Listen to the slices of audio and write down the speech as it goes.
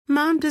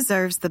Mom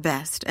deserves the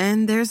best,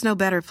 and there's no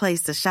better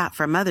place to shop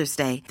for Mother's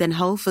Day than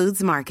Whole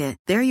Foods Market.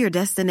 They're your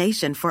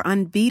destination for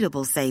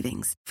unbeatable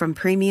savings, from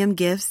premium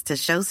gifts to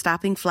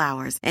show-stopping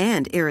flowers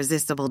and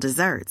irresistible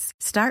desserts.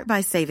 Start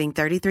by saving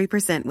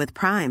 33% with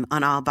Prime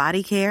on all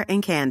body care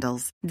and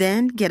candles.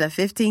 Then get a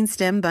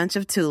 15-stem bunch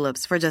of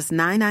tulips for just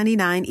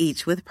 $9.99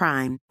 each with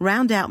Prime.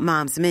 Round out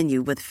Mom's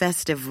menu with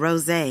festive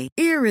rosé,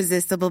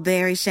 irresistible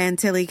berry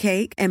chantilly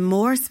cake, and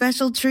more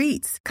special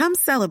treats. Come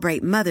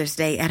celebrate Mother's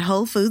Day at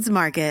Whole Foods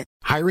Market.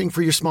 Hiring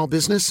for your small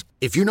business?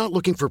 If you're not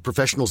looking for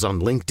professionals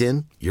on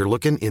LinkedIn, you're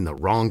looking in the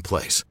wrong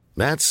place.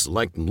 That's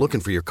like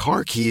looking for your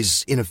car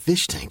keys in a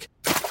fish tank.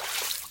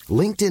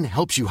 LinkedIn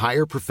helps you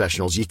hire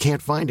professionals you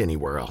can't find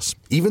anywhere else,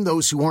 even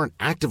those who aren't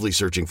actively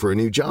searching for a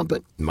new job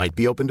but might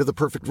be open to the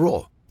perfect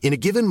role. In a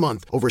given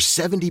month, over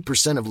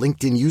 70% of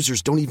LinkedIn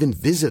users don't even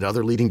visit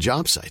other leading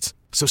job sites.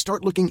 So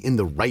start looking in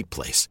the right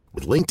place.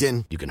 With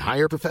LinkedIn, you can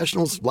hire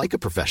professionals like a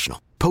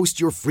professional. Post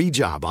your free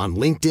job on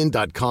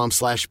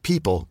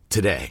linkedin.com/people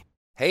today.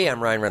 Hey, I'm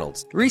Ryan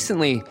Reynolds.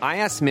 Recently, I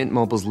asked Mint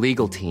Mobile's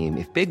legal team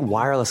if big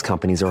wireless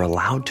companies are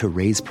allowed to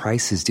raise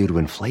prices due to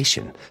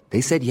inflation.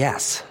 They said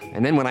yes.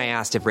 And then when I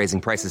asked if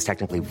raising prices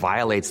technically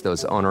violates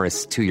those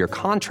onerous two-year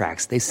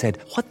contracts, they said,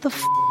 "What the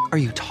f*** are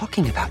you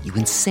talking about, you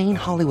insane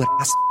Hollywood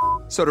ass?"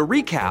 So to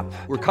recap,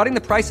 we're cutting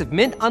the price of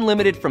Mint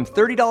Unlimited from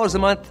 $30 a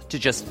month to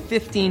just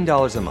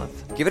 $15 a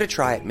month. Give it a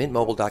try at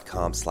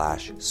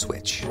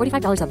mintmobile.com/switch.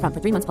 $45 up front for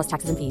 3 months plus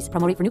taxes and fees.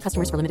 Promo rate for new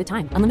customers for limited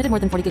time. Unlimited more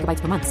than 40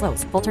 gigabytes per month.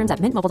 Slows full terms at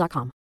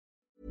mintmobile.com.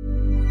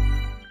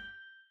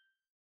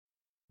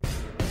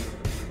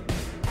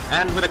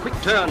 And with a quick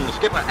turn,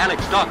 skipper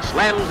Alex Dock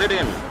slams it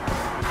in.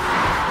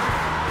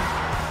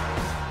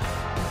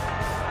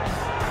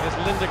 There's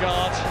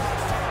Lindegaard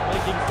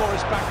making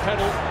Forrest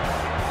backpedal.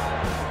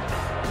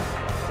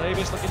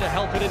 Davis looking to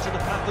help it into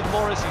the path of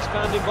Morris. He's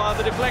found him via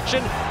the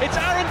deflection. It's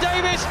Aaron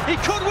Davis. He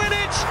could win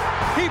it.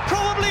 He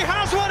probably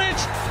has won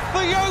it for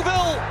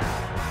Yeovil.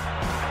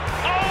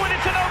 Oh, and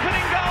it's an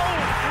opening goal.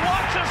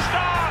 What a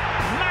start.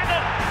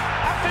 Madden,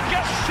 after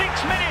just 6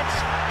 minutes,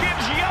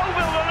 gives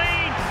Yeovil the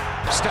lead.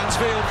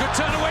 Stansfield, good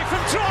turn away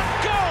from Trot.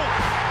 Goal.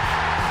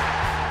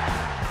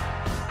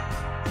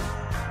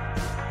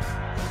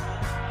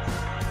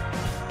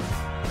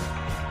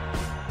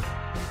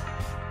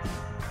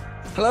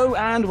 Hello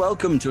and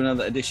welcome to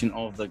another edition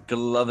of the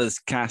Glovers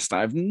Cast.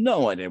 I have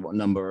no idea what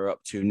number we're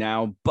up to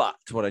now, but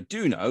what I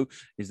do know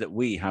is that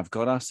we have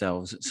got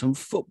ourselves some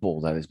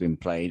football that has been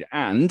played,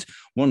 and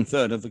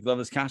 1/3 of the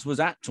Glovers Cast was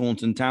at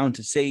Taunton Town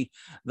to see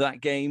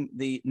that game,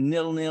 the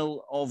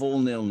 0-0 of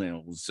all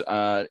 0-0s.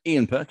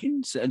 Ian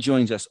Perkins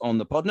joins us on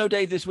the pod. No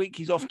Dave this week.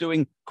 He's off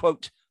doing,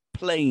 quote,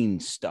 plain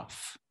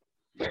stuff.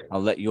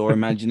 I'll let your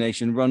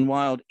imagination run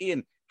wild.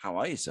 Ian, how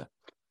are you, sir?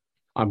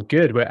 I'm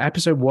good. We're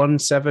episode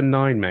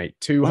 179, mate.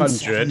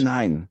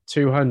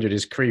 200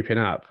 is creeping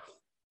up.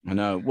 I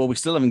know. Well, we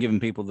still haven't given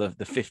people the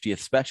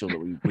 50th special that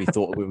we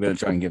thought we were going to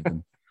try and give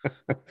them.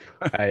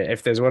 Hey,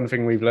 if there's one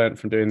thing we've learned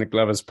from doing the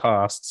Glovers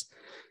Pasts,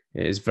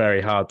 it is very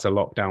hard to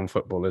lock down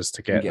footballers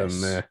to get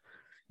them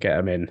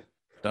in.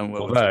 Don't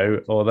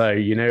worry. Although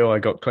you know, I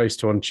got close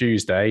to on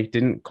Tuesday,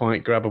 didn't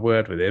quite grab a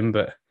word with him,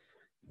 but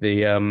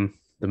the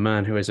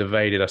man who has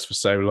evaded us for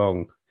so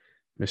long,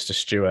 Mr.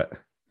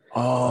 Stewart.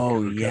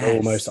 Oh,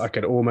 yes. I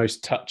could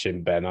almost touch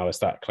him, Ben. I was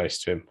that close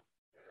to him.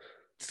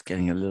 It's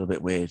getting a little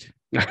bit weird.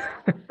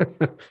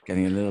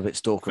 Getting a little bit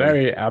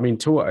stalkery. I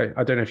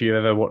don't know if you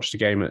ever watched a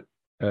game at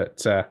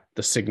the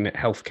Signet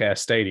Healthcare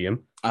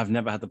Stadium. I've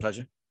never had the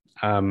pleasure.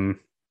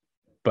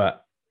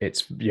 But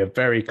you're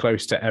very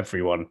close to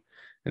everyone.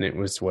 And it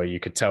was where you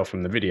could tell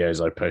from the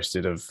videos I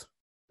posted of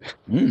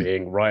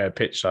being right at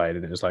pitch side.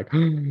 And it was like,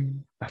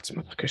 that's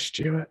Marcus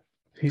Stewart.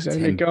 He's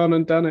only gone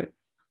and done it.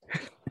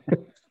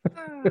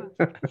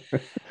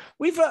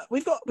 We've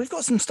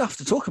got some stuff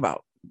to talk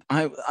about.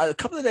 A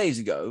couple of days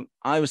ago,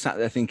 I was sat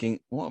there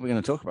thinking, what are we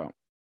going to talk about?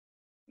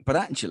 But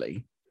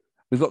actually,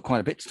 we've got quite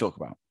a bit to talk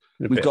about.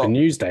 We've got a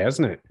news day,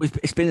 hasn't it?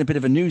 It's been a bit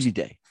of a newsy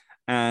day,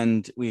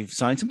 and we've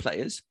signed some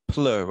players,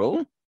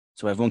 plural,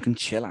 so everyone can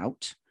chill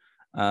out.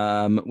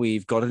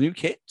 We've got a new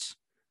kit.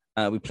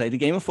 We played a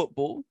game of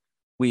football.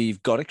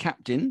 We've got a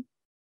captain.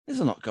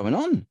 There's a lot going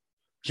on.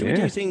 Should we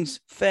do things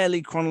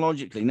fairly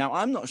chronologically? Now,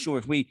 I'm not sure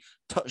if we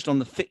touched on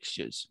the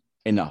fixtures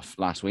enough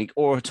last week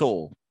or at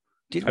all.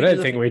 I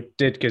don't think we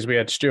did, because we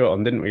had Stuart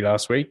on, didn't we,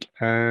 last week?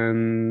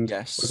 And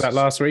yes, was that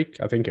last week?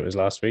 I think it was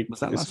last week. Was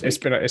that last week?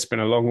 It's been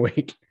a long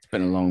week. It's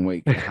been a long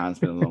week. It has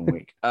been a long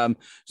week.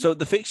 So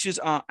the fixtures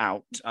are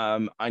out.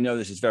 I know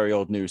this is very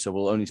old news, so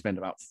we'll only spend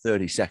about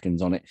 30 seconds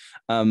on it.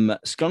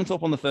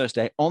 Scunthorpe on the first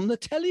day on the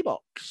telly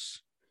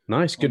box.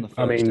 Nice, good.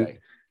 I mean,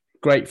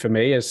 great for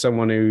me as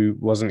someone who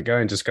wasn't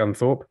going to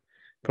Scunthorpe.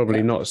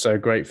 Probably not so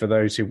great for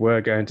those who were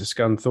going to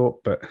Scunthorpe,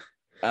 but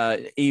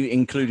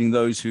including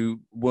those who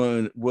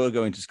were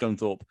going to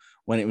Scunthorpe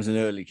when it was an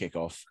early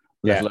kickoff,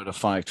 let alone a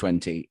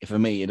 5:20. For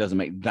me, it doesn't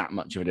make that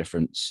much of a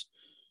difference.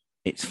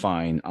 It's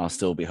fine. I'll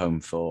still be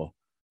home for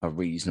a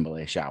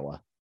reasonable-ish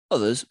hour.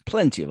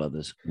 Plenty of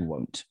others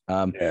won't.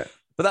 But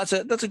that's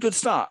a good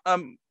start.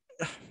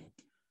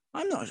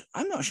 I'm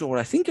not sure what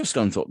I think of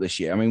Scunthorpe this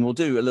year. I mean, we'll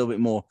do a little bit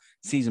more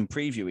season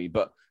previewy,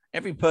 but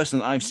every person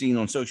that I've seen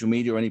on social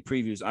media or any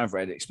previews I've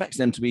read expects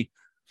them to be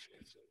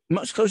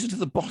much closer to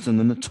the bottom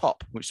than the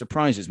top, which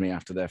surprises me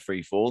after their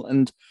free fall.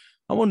 And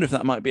I wonder if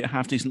that might be a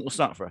half decent little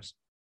start for us.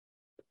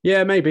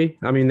 Yeah, maybe.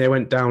 I mean, they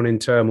went down in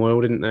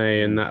turmoil, didn't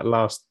they, in that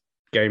last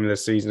game of the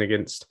season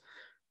against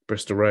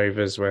Bristol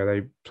Rovers, where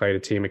they played a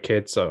team of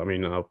kids. So, I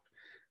mean, I'll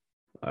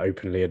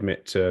openly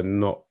admit to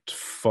not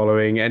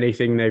following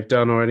anything they've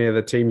done or any of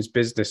the team's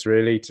business,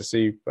 really, to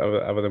see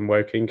other than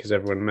Woking, because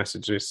everyone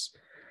messages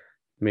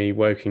me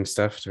Woking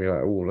stuff to be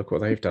like, oh, look what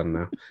they've done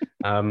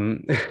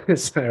now.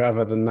 So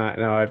other than that,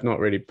 no, I've not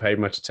really paid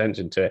much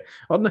attention to it.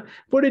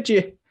 What did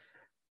you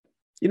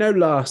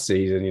last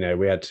season,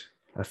 we had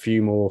a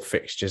few more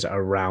fixtures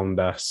around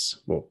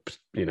us,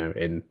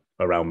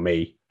 around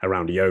me,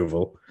 around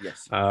Yeovil.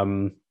 Yes.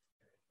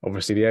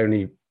 Obviously, the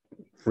only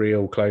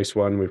real close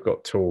one, we've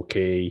got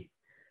Torquay,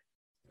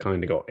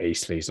 kind of got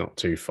Eastleigh's not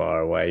too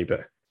far away,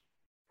 but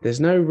there's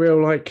no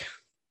real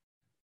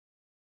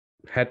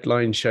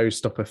headline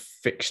showstopper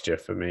fixture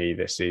for me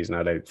this season.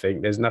 I don't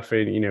think there's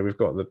nothing. We've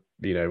got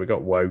we've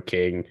got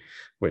Woking,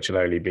 which will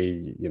only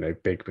be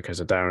big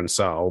because of Darren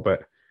Sarll,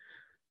 but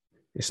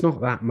it's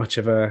not that much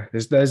of a.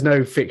 There's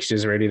no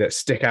fixtures really that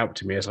stick out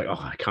to me. It's like, oh,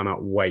 I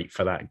cannot wait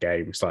for that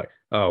game. It's like,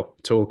 oh,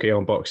 Torquay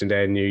on Boxing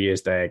Day and New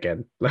Year's Day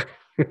again.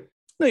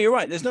 No, you're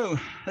right. There's no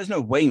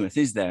Weymouth,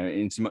 is there?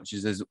 In so much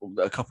as there's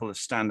a couple of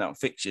standout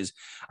fixtures.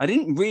 I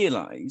didn't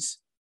realise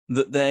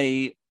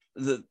that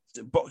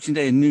Boxing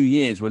Day and New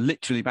Year's were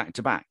literally back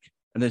to back,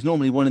 and there's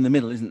normally one in the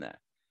middle, isn't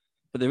there?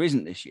 But there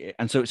isn't this year,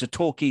 and so it's a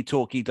Torquay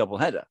double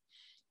header,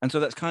 and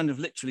so that's kind of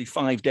literally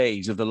 5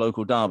 days of the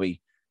local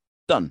derby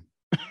done.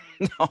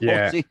 The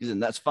whole season.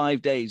 That's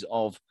 5 days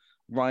of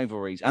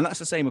rivalries, and that's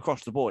the same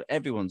across the board.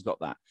 Everyone's got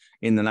that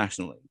in the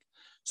National League.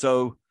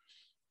 So,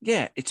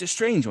 yeah, it's a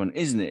strange one,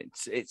 isn't it?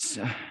 It's.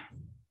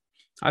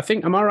 I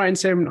think. Am I right in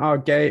saying our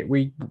game?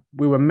 We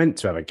were meant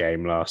to have a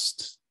game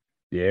last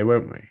year,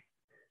 weren't we?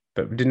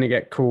 But didn't it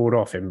get called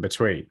off in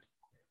between?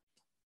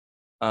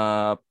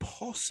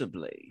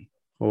 Possibly.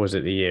 Or was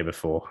it the year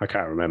before? I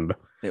can't remember.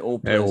 It all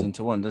plays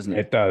into one, doesn't it?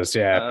 It does,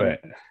 yeah.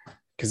 But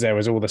because there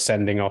was all the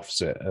sending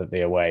offs at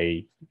the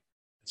away.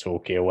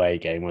 Torquay away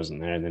game, wasn't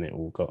there? And then it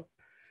all got.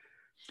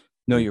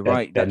 No, you're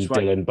right. That's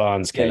right. Dylan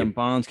Barnes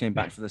came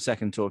back for the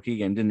second Torquay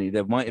game, didn't he?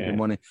 There might have been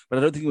one, but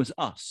I don't think it was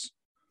us.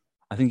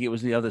 I think it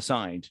was the other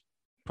side,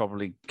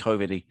 probably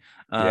COVID-y.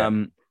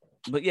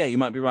 But yeah, you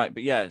might be right.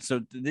 But yeah,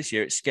 so this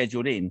year it's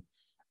scheduled in.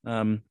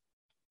 Yeah.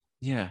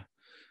 And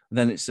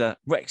then it's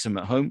Wrexham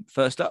at home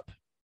first up.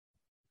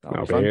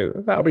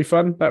 That'll be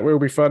fun. That will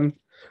be fun.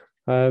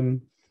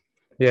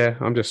 Yeah,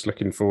 I'm just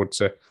looking forward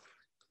to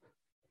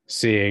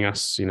seeing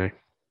us,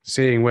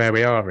 seeing where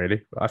we are,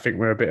 really. I think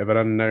we're a bit of an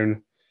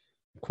unknown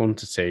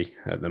quantity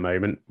at the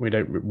moment. We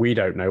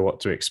don't know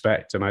what to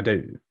expect, and I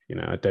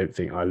don't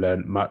think I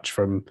learned much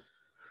from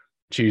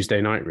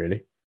Tuesday night,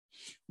 really.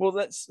 Well,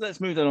 let's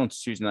move that on to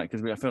Tuesday night,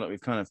 because I feel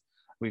like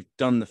we've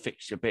done the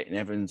fixture bit and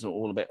everyone's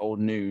all a bit old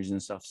news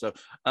and stuff. So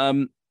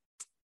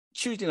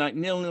Tuesday night,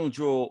 0-0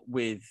 draw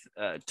with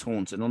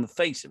Taunton. On the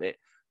face of it,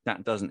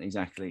 that doesn't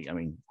excite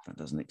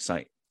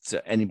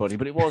anybody,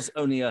 but it was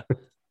only a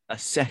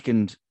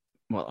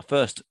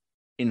first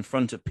in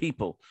front of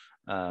people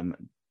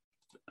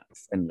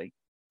friendly,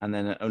 and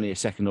then only a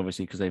second,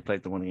 obviously, because they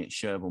played the one against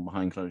Sherborne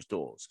behind closed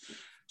doors.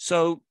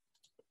 So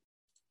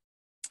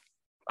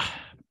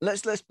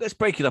let's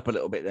break it up a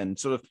little bit then.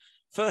 Sort of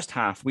first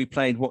half, we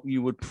played what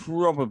you would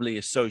probably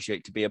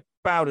associate to be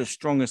about as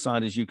strong a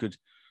side as you could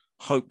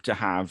hope to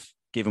have,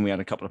 given we had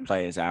a couple of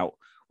players out.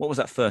 What was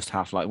that first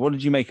half like? What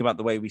did you make about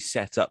the way we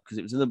set up? Because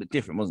it was a little bit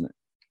different, wasn't it?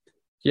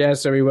 Yeah,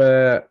 so we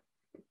were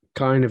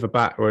kind of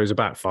it was a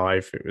back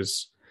five. It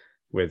was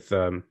with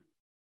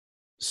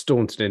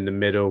Staunton in the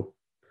middle,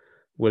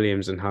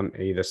 Williams and Hunt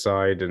either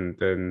side, and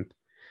then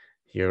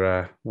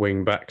your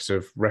wing backs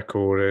of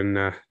record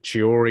and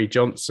Chiori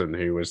Johnson,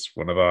 who was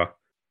one of our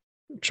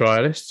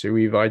trialists who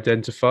we've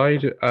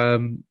identified. It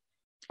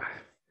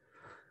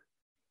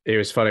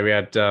was funny. We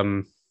had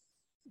a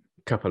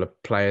couple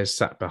of players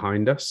sat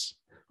behind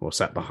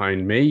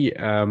me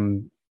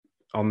on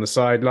the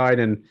sideline,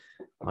 and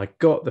I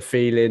got the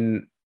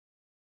feeling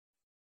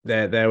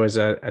there was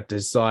a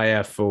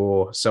desire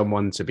for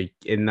someone to be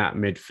in that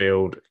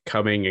midfield,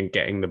 coming and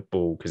getting the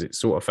ball, because it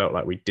sort of felt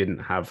like we didn't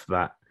have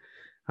that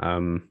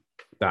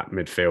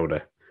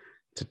midfielder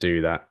to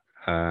do that.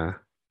 And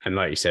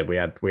like you said, we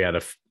had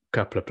a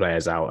couple of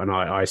players out, and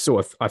I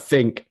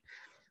think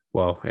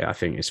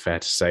it's fair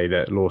to say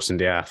that Lawson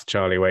Diath,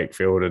 Charlie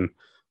Wakefield, and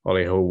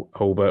Ollie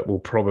Hulbert will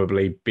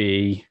probably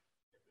be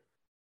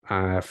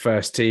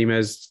first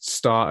teamers,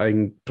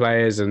 starting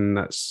players, and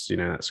that's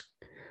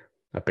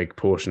a big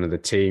portion of the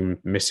team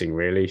missing,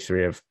 really.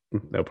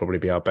 They'll probably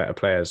be our better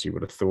players, you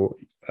would have thought.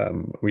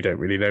 We don't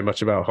really know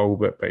much about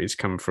Hulbert, but he's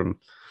come from,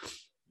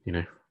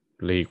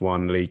 League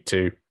One, League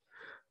Two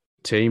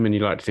team, and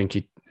you like to think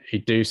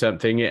he'd do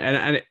something.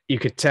 And you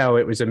could tell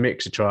it was a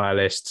mix of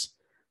trialists.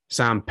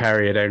 Sam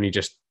Perry had only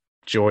just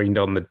joined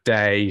on the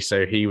day,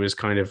 so he was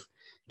kind of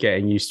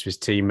getting used to his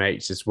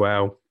teammates as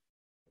well.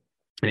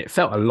 And it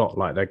felt a lot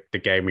like the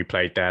game we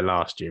played there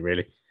last year,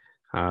 really.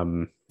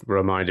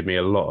 Reminded me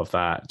a lot of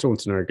that.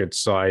 Taunton are a good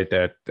side.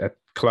 They're a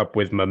club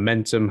with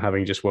momentum,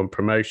 having just won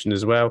promotion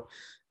as well.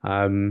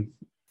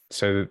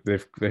 So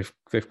they've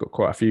got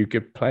quite a few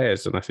good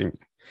players. And I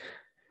think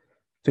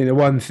the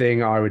one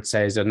thing I would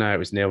say is, I know it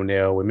was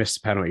 0-0. We missed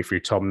a penalty through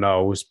Tom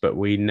Knowles, but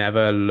we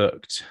never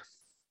looked,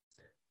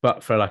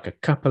 but for like a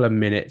couple of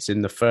minutes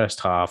in the first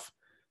half,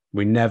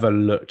 we never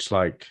looked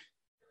like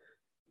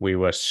we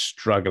were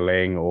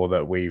struggling or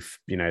that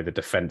the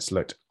defence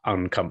looked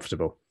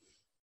uncomfortable.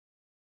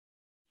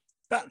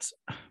 That's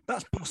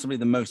possibly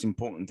the most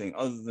important thing,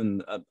 other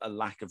than a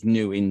lack of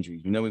new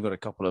injuries. We know we've got a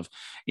couple of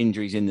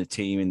injuries in the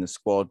team, in the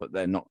squad, but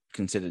they're not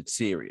considered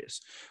serious.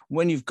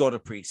 When you've got a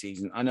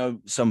preseason, I know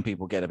some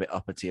people get a bit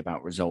uppity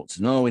about results.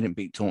 No, we didn't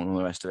beat Taunton and all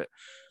the rest of it.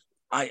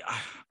 I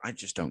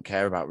just don't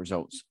care about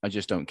results. I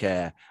just don't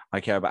care. I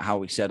care about how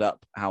we set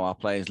up, how our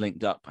players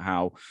linked up,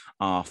 how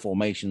our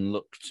formation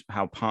looked,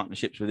 how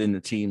partnerships within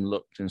the team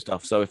looked and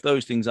stuff. So if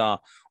those things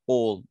are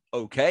all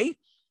okay,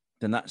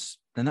 then that's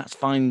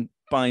fine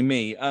by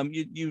me.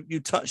 You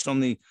touched on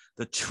the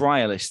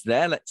trialists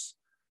there. Let's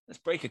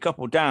break a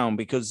couple down,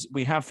 because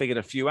we have figured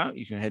a few out.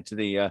 You can head to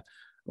the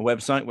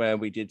website where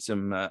we did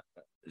some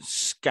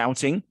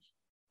scouting.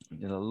 We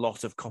did a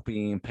lot of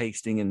copying and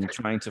pasting and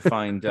trying to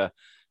find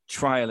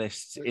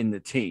trialists in the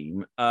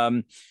team.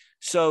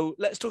 So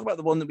let's talk about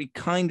the one that we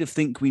kind of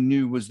think we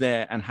knew was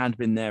there and had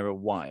been there a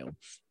while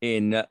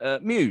in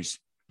Muse.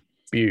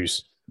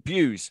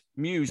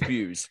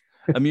 Amuse-Bouche.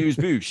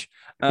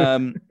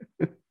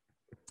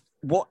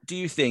 What do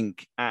you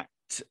think at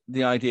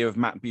the idea of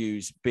Matt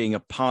Buse being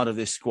a part of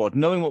this squad,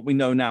 knowing what we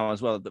know now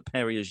as well, that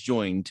Perry has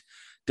joined?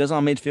 Does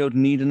our midfield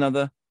need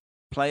another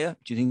player?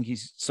 Do you think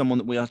he's someone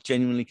that we are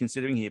genuinely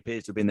considering? He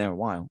appears to have been there a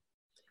while.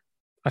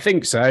 I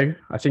think so.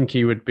 I think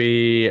he would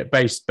be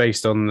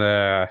based on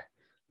the, I'm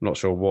not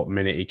sure what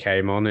minute he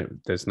came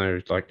on. There's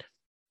no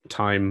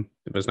time.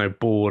 There was no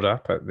board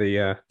up at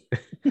the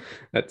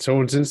at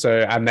Taunton.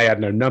 So, and they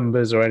had no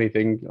numbers or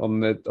anything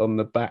on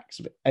the backs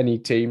of any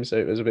team. So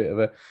it was a bit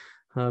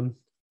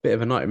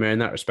of a nightmare in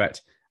that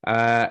respect.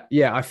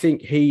 I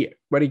think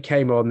when he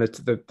came on,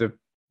 the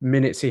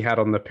minutes he had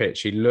on the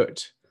pitch, he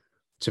looked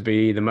to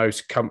be the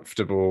most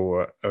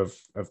comfortable of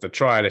the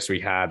trialists we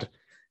had.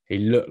 He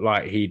looked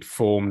like he'd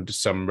formed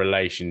some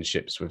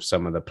relationships with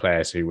some of the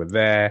players who were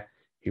there.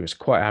 He was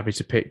quite happy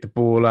to pick the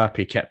ball up.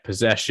 He kept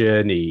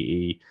possession.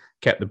 He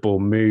kept the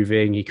ball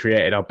moving. He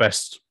created our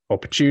best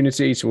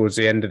opportunity towards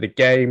the end of the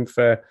game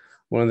for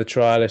one of the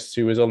trialists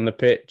who was on the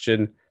pitch.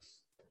 And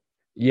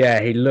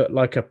yeah, he looked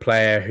like a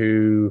player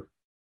who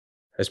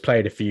has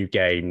played a few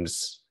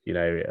games,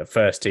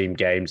 first team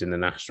games in the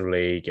National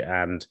League.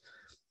 And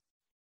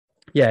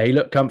yeah, he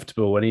looked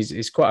comfortable, and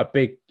he's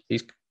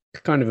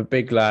kind of a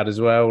big lad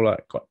as well,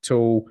 like quite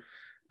tall,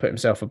 put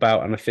himself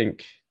about. And I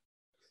think,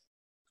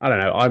 I don't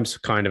know, I'm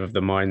kind of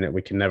the mind that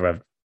we can never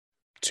have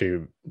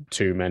too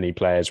many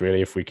players,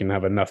 really, if we can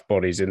have enough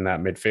bodies in that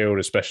midfield,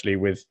 especially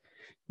with,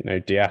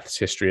 Diath's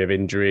history of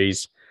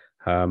injuries.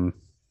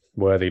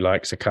 Worthy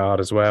likes a card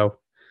as well.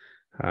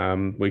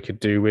 We could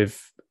do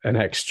with an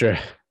extra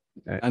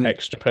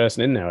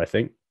person in there, I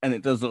think. And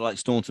it does look like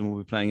Staunton will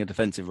be playing a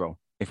defensive role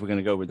if we're going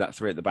to go with that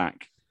three at the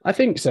back. I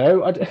think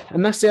so.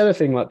 And that's the other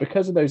thing,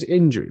 because of those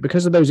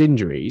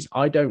injuries,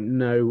 I don't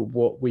know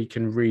what we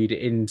can read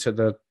into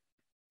the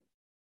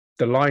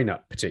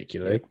lineup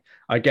particularly.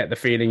 I get the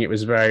feeling it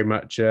was very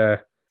much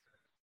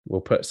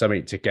we'll put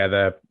something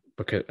together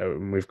because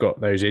we've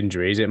got those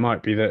injuries. It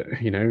might be that,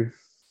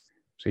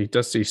 so he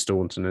does see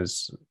Staunton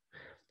as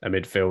a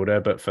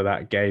midfielder, but for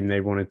that game they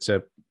wanted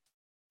to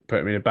put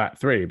him in a back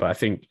three. But I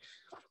think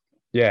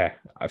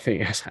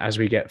as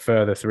we get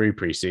further through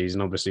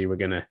pre-season, obviously we're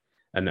going to,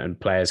 and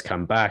players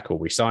come back or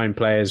we sign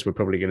players, we're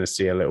probably going to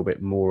see a little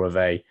bit more of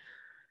a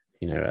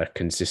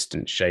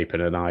consistent shape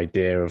and an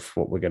idea of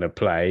what we're going to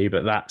play.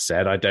 But that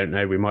said, I don't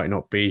know,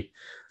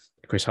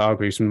 Chris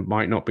Hargreaves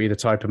might not be the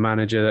type of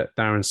manager that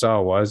Darren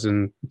Sarr was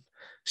and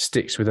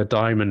sticks with a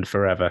diamond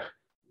forever.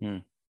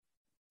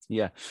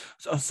 Yeah.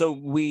 So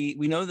we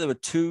know there were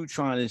two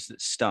trialists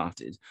that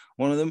started.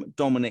 One of them,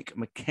 Dominic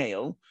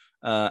McHale,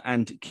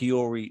 and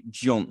Kiori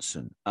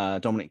Johnson.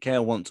 Dominic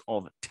McHale once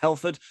of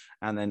Telford,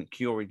 and then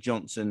Kiori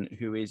Johnson,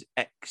 who is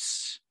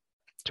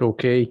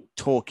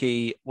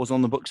Torquay, was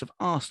on the books of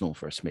Arsenal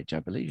for a smidge, I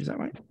believe. Is that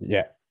right?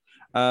 Yeah.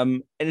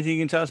 Anything you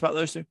can tell us about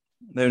those two?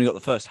 They only got the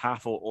first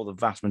half or the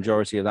vast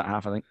majority of that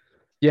half, I think.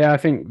 Yeah, I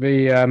think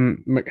the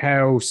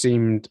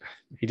McHale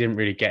he didn't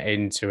really get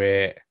into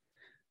it.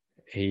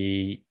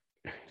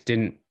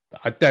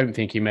 I don't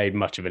think he made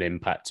much of an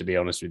impact, to be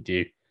honest with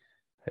you.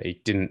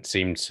 He didn't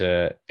seem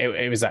to,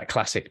 it was that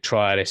classic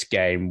trialist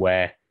game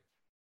where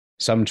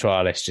some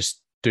trialists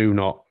just do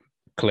not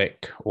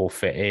click or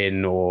fit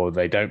in, or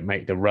they don't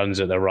make the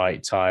runs at the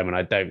right time. And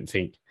I don't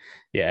think,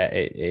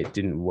 it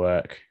didn't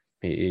work.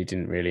 He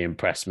didn't really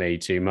impress me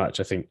too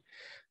much. I think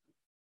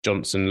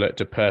Johnson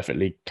looked a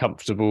perfectly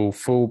comfortable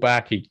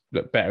fullback. He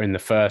looked better in the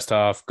first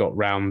half, got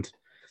round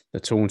the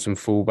Taunton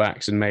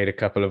fullbacks and made a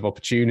couple of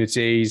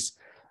opportunities.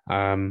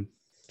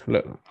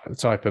 Look, the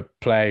type of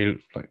play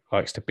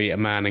likes to beat a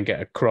man and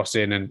get a cross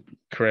in and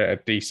create a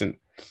decent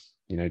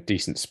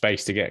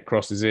space to get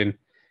crosses in.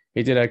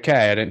 He did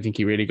okay. I don't think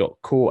he really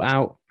got caught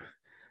out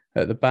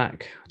at the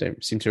back. I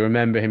don't seem to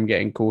remember him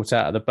getting caught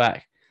out at the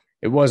back.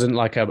 It wasn't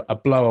like a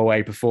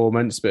blow-away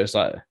performance, but it's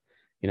like,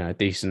 a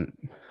decent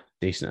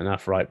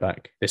enough right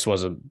back. This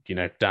wasn't,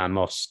 Dan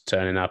Moss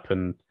turning up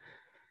and,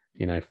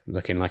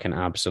 looking like an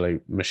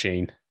absolute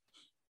machine.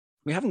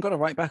 We haven't got a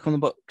right back on the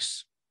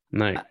books.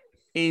 No.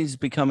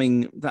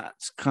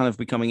 That's kind of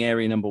becoming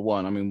area number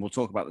one. I mean, we'll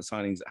talk about the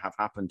signings that have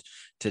happened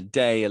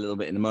today a little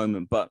bit in a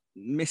moment, but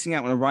missing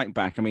out on a right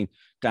back. I mean,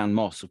 Dan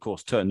Moss, of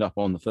course, turned up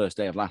on the first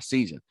day of last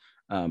season,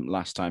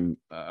 last time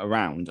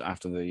around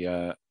after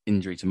the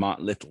injury to Mark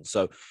Little.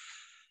 So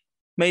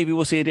maybe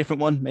we'll see a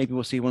different one. Maybe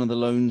we'll see one of the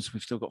loans.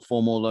 We've still got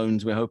 4 more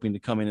loans we're hoping to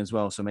come in as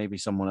well. So maybe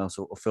someone else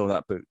will fill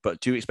that boot. But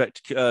do you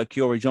expect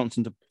Kiori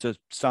Johnson to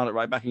start at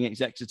right back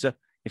against Exeter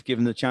if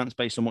given the chance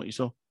based on what you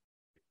saw?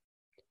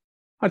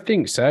 I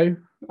think so.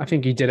 I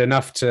think he did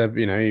enough to,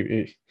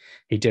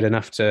 he did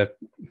enough to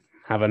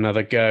have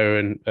another go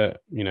and,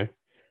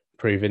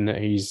 proving that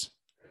he's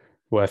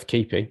worth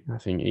keeping. I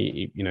think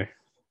he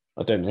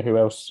I don't know who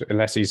else,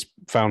 unless he's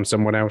found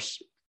someone else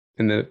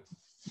in the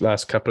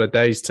last couple of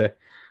days to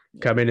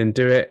come in and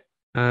do it.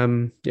 I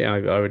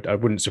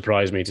wouldn't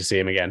surprise me to see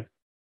him again.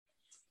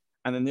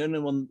 And then the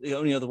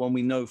only other one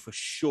we know for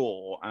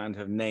sure and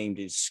have named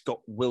is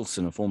Scott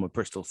Wilson, a former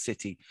Bristol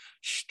City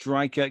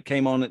striker.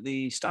 Came on at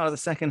the start of the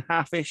second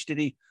half-ish. Did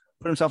he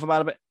put himself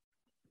about a bit?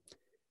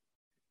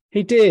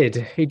 He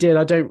did. It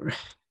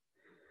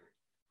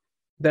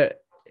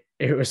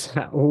was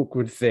that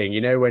awkward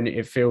thing, when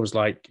it feels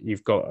like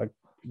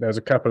there's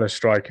a couple of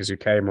strikers who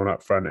came on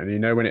up front,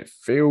 and when it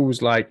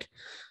feels like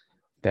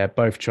they're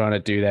both trying to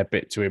do their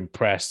bit to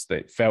impress,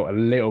 it felt a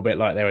little bit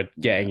like they were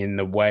getting in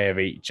the way of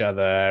each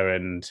other.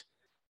 And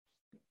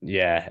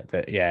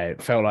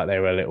it felt like they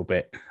were a little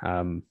bit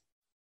in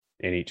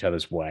each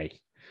other's way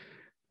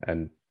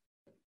and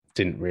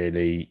didn't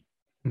really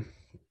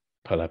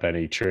pull up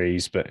any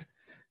trees. But,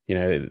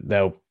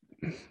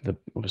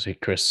 obviously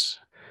Chris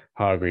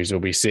Hargreaves will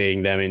be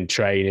seeing them in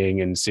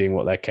training and seeing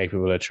what they're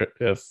capable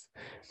of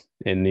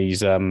in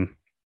these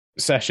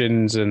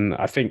sessions. And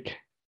I think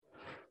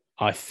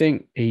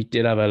he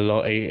did have a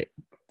lot.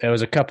 There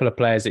was a couple of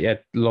players that he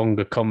had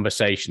longer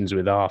conversations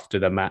with after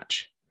the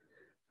match.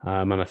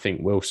 And I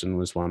think Wilson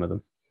was one of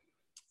them.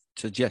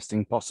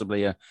 Suggesting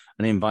possibly an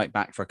invite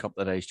back for a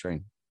couple of days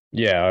training.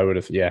 Yeah, I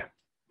would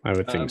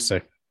think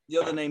so. The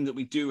other name that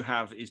we do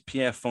have is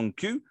Pierre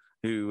Foncu,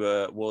 who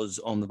was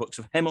on the books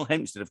of Hemel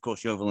Hempstead. Of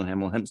course, Yeovil and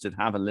Hemel Hempstead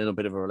have a little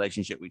bit of a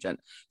relationship. We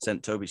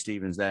sent Toby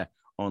Stevens there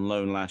on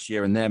loan last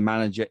year, and their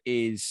manager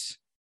is,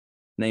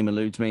 name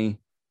eludes me,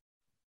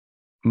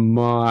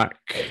 Mark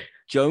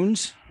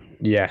Jones.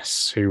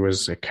 Yes, who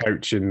was a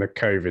coach in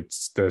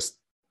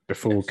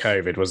before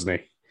COVID, wasn't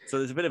he? So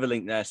there's a bit of a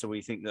link there. So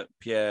we think that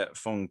Pierre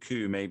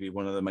Foncu may be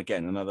one of them.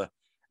 Again, another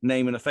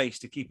name and a face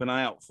to keep an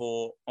eye out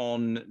for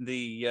on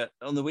the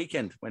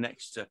weekend when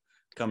Exeter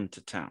come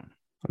to town.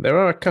 There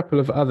are a couple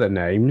of other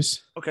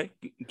names. Okay,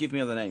 give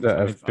me other names that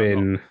have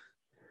been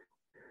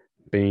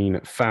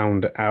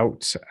found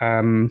out.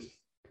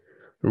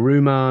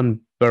 Ruman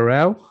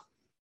Burrell.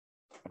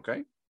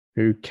 Okay.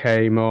 Who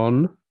came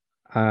on.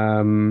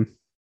 Again,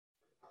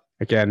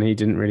 he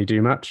didn't really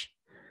do much.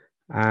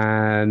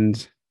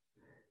 And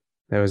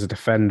there was a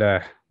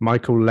defender,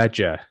 Michael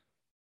Ledger,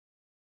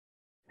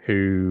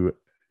 who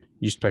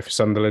used to play for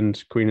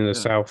Sunderland, Queen of the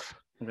South.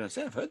 I'm going to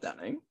say I've heard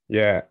that name.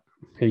 Yeah,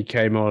 he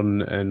came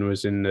on and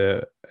was in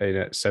a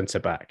centre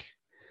back.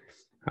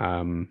 He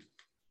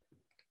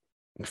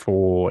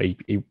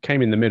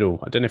came in the middle.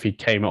 I don't know if he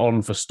came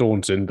on for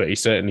Staunton, but he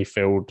certainly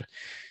filled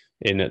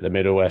in at the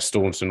middle where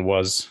Staunton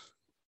was.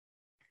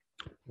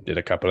 Did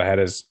a couple of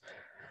headers.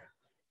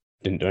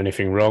 Didn't do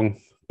anything wrong,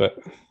 but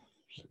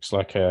looks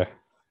like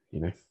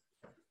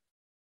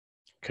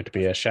could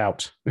be a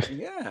shout.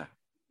 Yeah.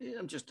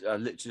 I'm just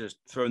literally just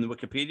throwing the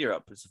Wikipedia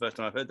up. It's the first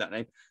time I've heard that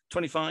name.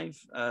 25,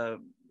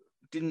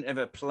 didn't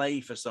ever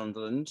play for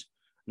Sunderland,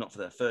 not for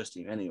their first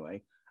team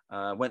anyway.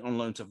 Went on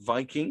loan to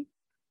Viking,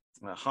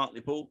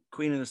 Hartlepool,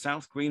 Queen of the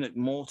South, Greenock,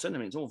 Morton. I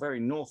mean, it's all very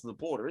north of the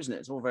border, isn't it?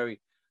 It's all very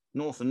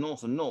north and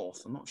north and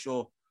north. I'm not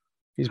sure.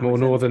 He's more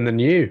northern than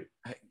you.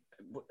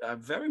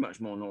 Very much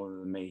more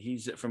northern than me.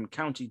 He's from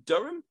County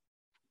Durham.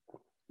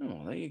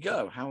 Oh, there you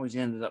go. How has he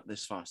ended up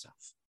this far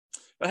south?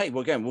 But hey,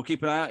 well, again, we'll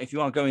keep an eye out. If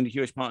you are going to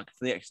Hewish Park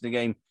for the Exeter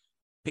game,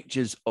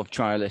 pictures of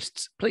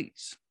trialists,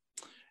 please.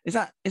 Is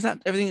that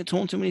everything at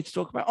Taunton we need to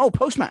talk about? Oh,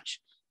 post-match.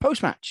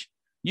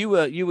 You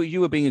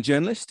were being a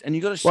journalist, and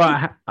you got to.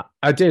 Well,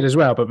 I did as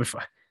well. But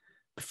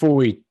before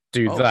we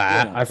do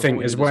that, yeah, I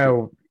think as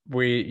well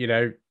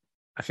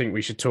I think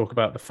we should talk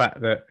about the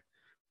fact that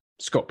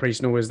Scott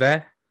Priestnall was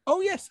there.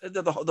 Oh yes,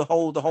 the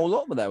whole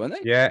lot were there,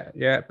 weren't they?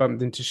 Yeah.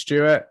 Bumped into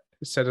Stuart.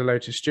 said hello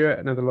to Stuart,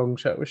 another long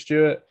chat with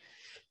Stuart.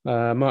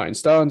 Martin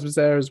Starnes was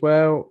there as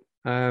well.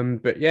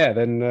 But yeah,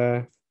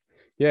 then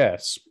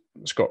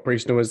Scott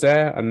Priestnall was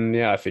there, and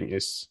I think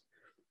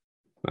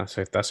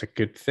that's a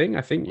good thing.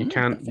 I think you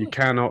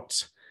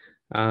cannot.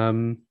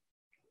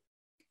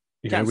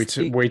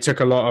 We took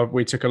a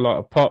lot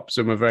of pops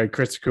and were very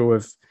critical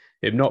of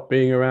him not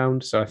being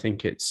around. So I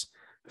think it's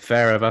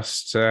fair of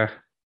us to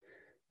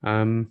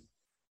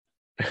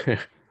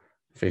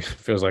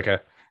feels like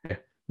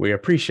we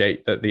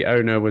appreciate that the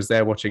owner was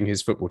there watching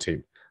his football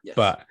team. Yes.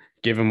 But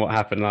given what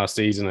happened last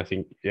season, I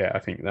think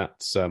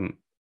that's a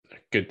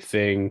good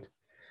thing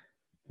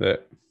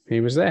that he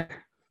was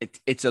there.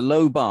 It's a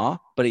low bar,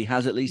 but he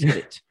has at least hit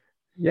it.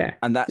 Yeah.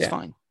 And that's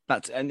fine.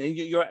 And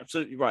you're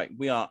absolutely right.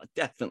 We are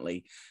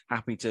definitely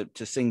happy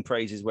to sing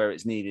praises where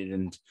it's needed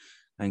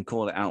and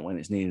call it out when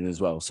it's needed as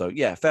well. So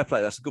yeah, fair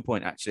play. That's a good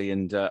point actually.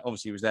 And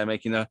obviously he was there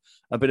making a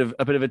bit of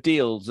a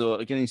deal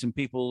or getting some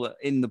people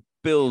in the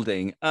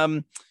building.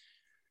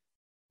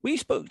 We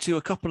spoke to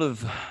a couple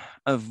of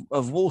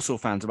Walsall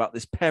fans about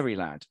this Perry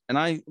lad, and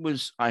I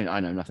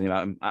know nothing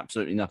about him,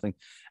 absolutely nothing,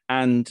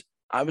 and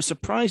I was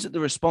surprised at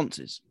the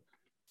responses.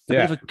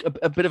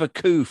 A bit of a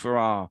coup for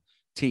our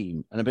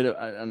team and a bit of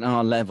an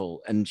our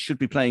level, and should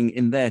be playing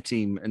in their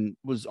team, and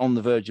was on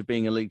the verge of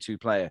being a League Two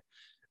player.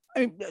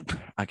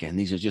 Again,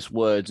 these are just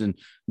words and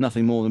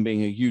nothing more than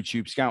being a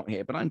YouTube scout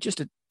here, but I'm just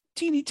a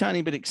teeny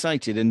tiny bit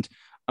excited, and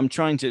I'm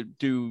trying to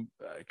do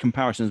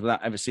comparisons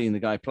without ever seeing the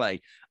guy play.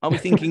 Are we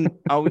thinking?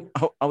 Are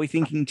we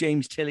thinking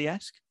James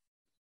Tilley-esque?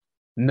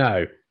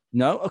 No.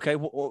 Okay.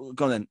 Well,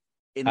 go on then.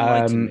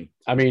 Enlighten me.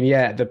 I mean,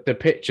 the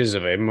pictures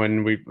of him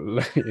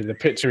the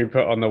picture we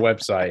put on the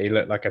website, he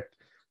looked like a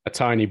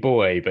tiny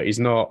boy, but he's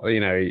not.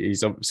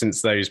 He's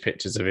since those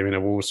pictures of him in a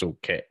Walsall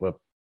kit were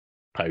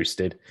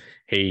posted.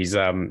 He's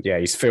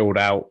filled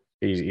out.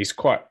 He's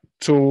quite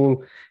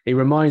tall. He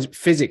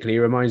physically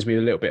reminds me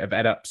a little bit of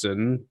Ed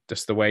Upson,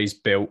 just the way he's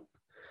built.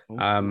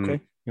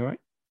 Okay, you're right.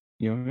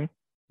 You're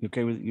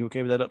okay. You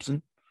okay with Ed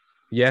Upson?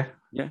 Yeah.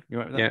 Yeah,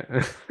 you're right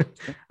with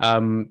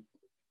that.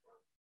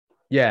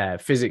 Yeah.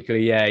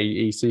 Physically,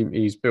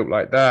 he's built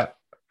like that.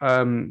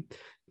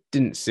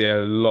 Didn't see a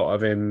lot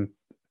of him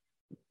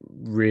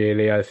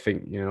really. I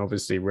think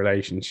obviously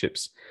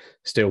relationships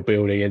still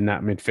building in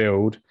that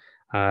midfield.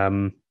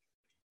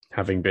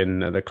 Having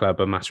been at the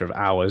club a matter of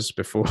hours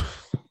before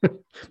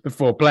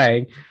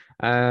playing.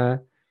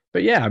 But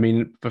yeah, I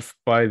mean,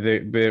 by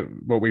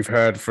what we've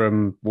heard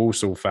from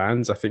Walsall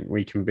fans, I think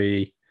we can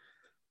be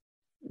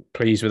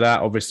pleased with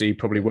that. Obviously, he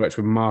probably worked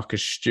with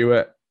Marcus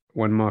Stewart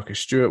when Marcus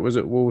Stewart was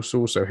at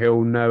Walsall, so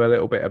he'll know a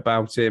little bit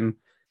about him.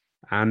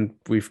 And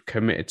we've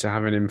committed to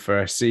having him for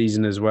a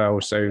season as well.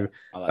 So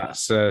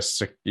that's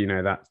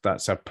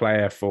a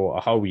player for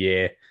a whole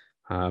year.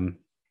 And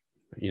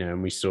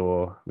we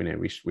saw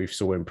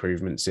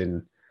improvements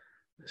in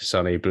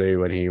Sonny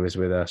Blue when he was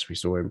with us. We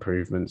saw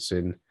improvements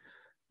in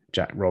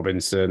Jack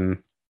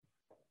Robinson.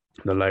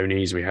 The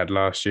loanees we had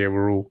last year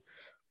were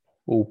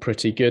all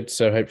pretty good.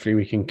 So hopefully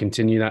we can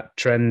continue that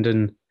trend.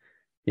 And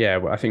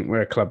I think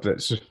we're a club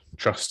that's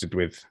trusted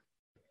with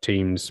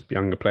teams,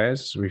 younger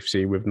players, as we've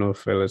seen with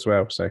Northville as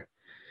well. So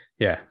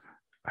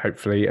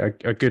hopefully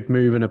a good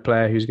move and a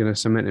player who's going to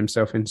cement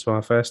himself into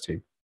our first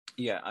team.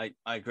 Yeah,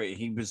 I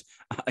agree.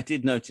 I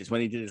did notice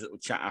when he did his little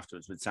chat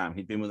afterwards with Sam,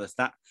 he'd been with us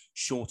that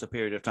shorter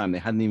period of time. They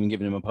hadn't even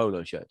given him a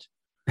polo shirt.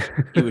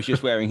 He was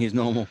just wearing his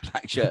normal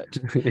black shirt.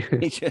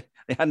 They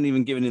hadn't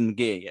even given him the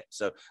gear yet.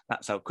 So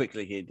that's how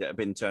quickly he'd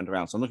been turned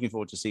around. So I'm looking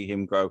forward to see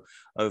him grow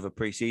over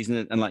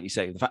pre-season. And like you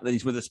say, the fact that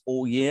he's with us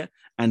all year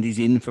and he's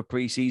in for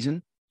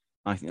pre-season,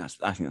 I think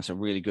that's a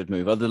really good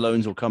move. Other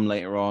loans will come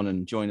later on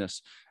and join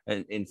us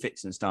in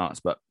fits and starts.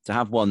 But to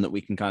have one that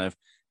we can kind of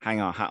hang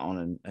our hat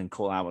on and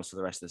call ours for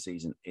the rest of the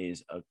season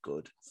is a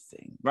good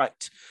thing.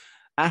 Right.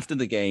 After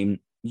the game,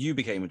 you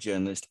became a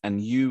journalist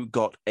and you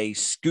got a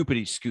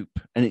scoopity scoop,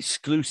 an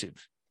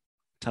exclusive.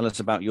 Tell us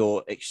about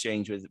your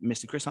exchange with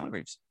Mr. Chris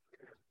Hargreaves.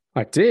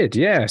 I did,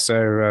 yeah.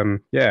 So,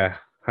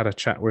 had a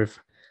chat with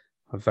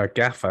the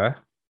gaffer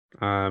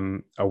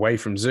away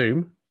from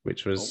Zoom,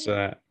 which was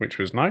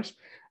nice.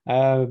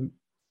 And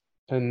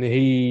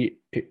he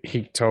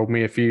told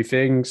me a few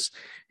things.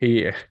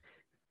 He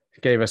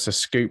gave us a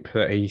scoop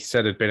that he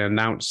said had been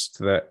announced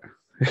that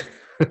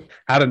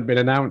hadn't been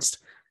announced,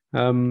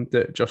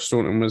 that Josh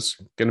Staunton was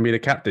going to be the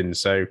captain.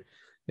 So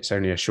it's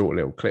only a short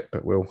little clip,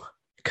 but we'll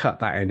cut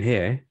that in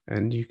here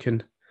and you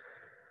can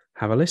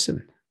have a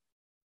listen.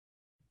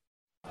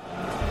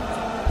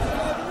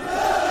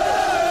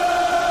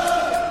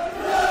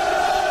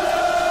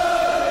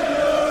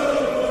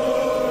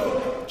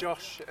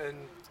 Josh and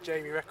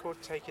Jamie Record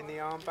taking the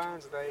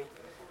armbands, are they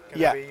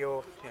going to be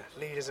your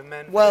leaders and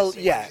men? Well,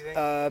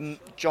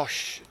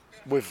 Josh,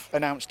 we've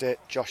announced it.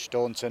 Josh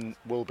Staunton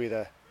will be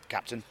the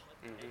captain.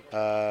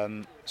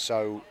 Mm-hmm.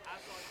 So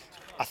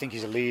I think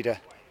he's a leader.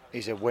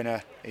 He's a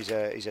winner. He's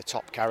a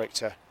top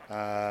character.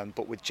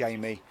 But with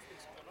Jamie,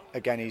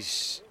 again,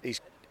 he's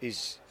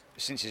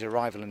since his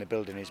arrival in the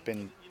building, he's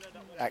been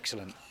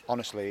excellent.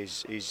 Honestly,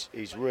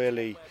 he's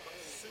really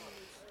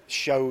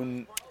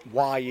shown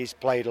why he's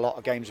played a lot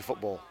of games of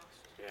football,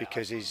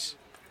 because he's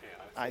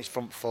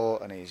front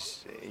foot and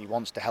he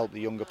wants to help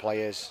the younger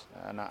players.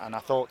 And I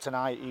thought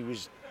tonight he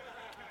was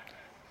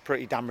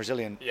pretty damn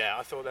resilient. Yeah,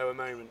 I thought there were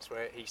moments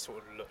where he sort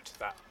of looked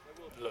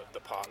the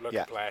part,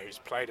 a player who's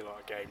played a lot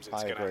of games and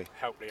is going to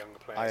help the younger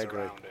players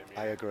around him.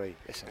 I agree.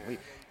 Listen,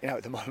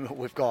 at the moment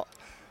we've got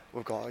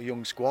a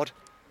young squad.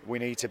 We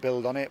need to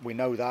build on it. We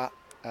know that.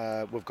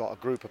 We've got a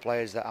group of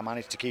players that I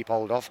managed to keep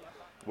hold of,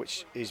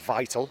 which is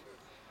vital.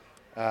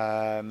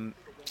 But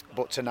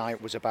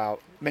tonight was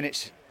about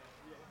minutes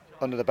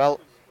under the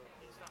belt,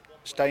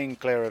 staying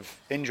clear of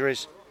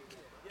injuries,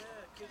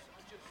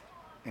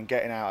 and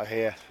getting out of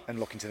here and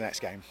looking to the next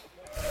game.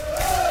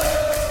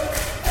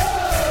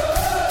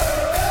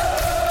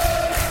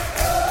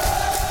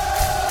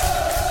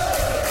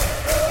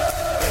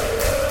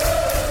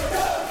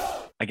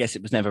 I guess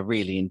it was never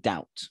really in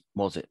doubt,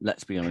 was it?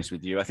 Let's be honest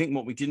with you. I think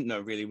what we didn't know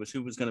really was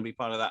who was going to be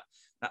part of that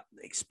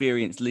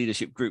experienced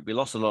leadership group. We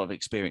lost a lot of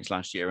experience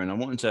last year, and I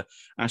wanted to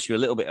ask you a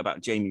little bit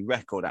about Jamie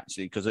Record,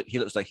 actually, because he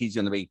looks like he's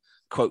going to be,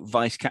 quote,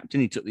 vice captain.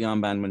 He took the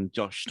armband when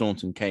Josh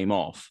Staunton came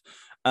off.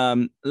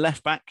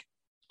 Left back,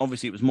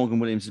 obviously it was Morgan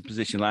Williams'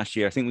 position last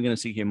year. I think we're going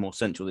to see him more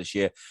central this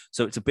year.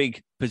 So it's a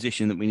big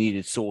position that we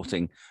needed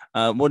sorting.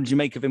 What did you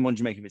make of him? What did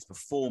you make of his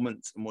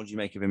performance? And what did you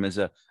make of him as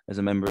a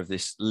member of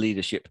this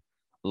leadership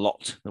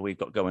lot that we've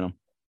got going on?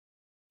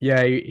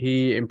 Yeah,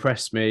 he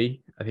impressed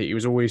me. I think he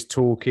was always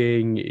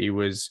talking. He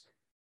was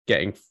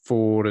getting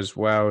forward as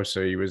well.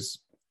 So he was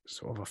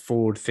sort of a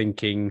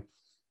forward-thinking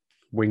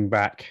wing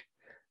back.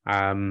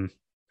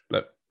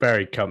 Look,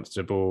 very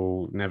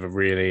comfortable, never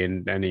really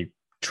in any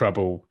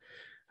trouble,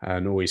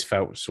 and always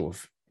felt sort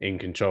of in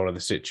control of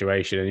the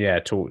situation. And yeah,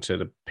 talked to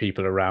the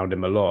people around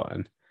him a lot.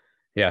 And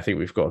yeah, I think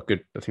we've got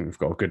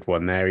a good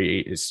one there.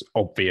 It's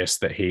obvious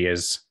that he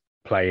has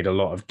played a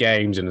lot of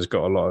games and has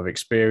got a lot of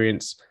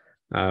experience.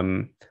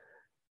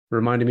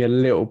 Reminded me a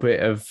little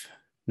bit of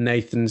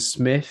Nathan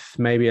Smith,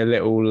 maybe a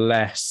little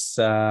less.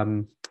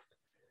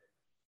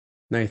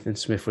 Nathan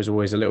Smith was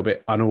always a little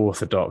bit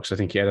unorthodox. I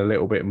think he had a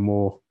little bit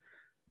more,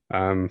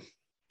 a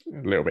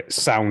little bit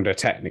sounder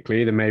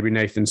technically than maybe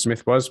Nathan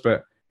Smith was.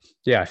 But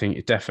yeah, I think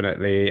it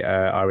definitely,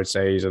 I would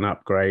say he's an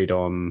upgrade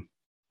on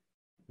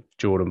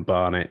Jordan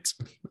Barnett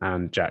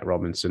and Jack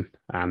Robinson.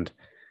 And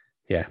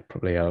yeah,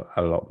 probably a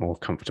lot more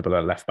comfortable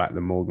at left back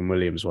than Morgan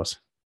Williams was.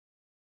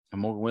 And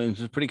Morgan Williams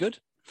was pretty good.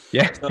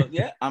 Yeah. So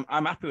yeah,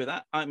 I'm happy with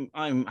that.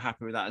 I'm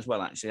happy with that as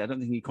well, actually. I don't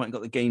think he quite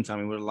got the game time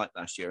he would have liked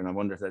last year. And I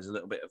wonder if there's a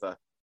little bit of a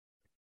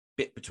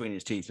bit between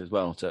his teeth as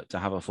well to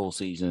have a full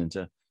season and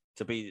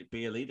to be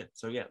a leader.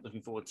 So yeah,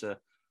 looking forward to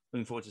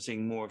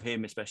seeing more of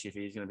him, especially if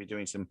he's going to be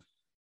doing some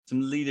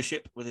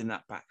leadership within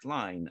that back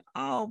line.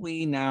 Are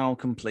we now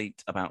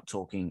complete about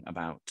talking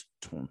about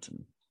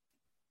Taunton?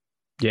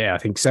 Yeah, I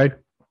think so.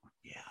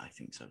 Yeah, I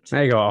think so too.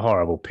 They got a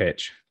horrible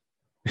pitch.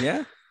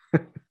 Yeah?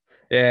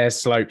 Yeah,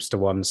 slopes to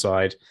one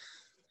side.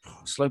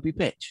 Slopey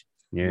pitch?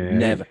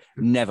 Yeah.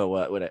 Never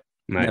work, would it?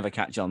 No. Never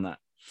catch on that.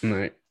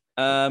 No.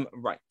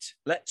 Right.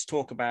 Let's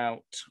talk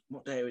about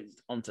what day is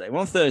it on today. We're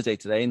on Thursday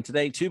today, and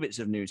today 2 bits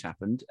of news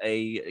happened.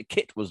 A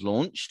kit was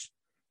launched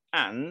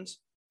and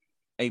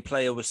a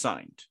player was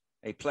signed.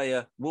 A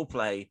player will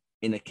play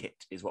in a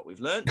kit, is what we've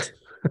learned.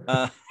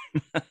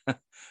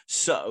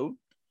 So,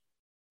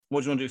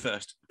 what do you want to do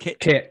first?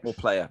 Kit or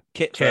player?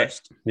 Kit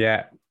first.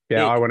 Yeah.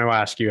 I want to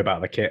ask you about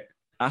the kit.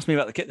 Ask me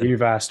about the kit then.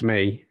 You've asked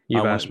me.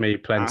 You've asked me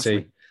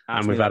plenty.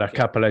 And we've had a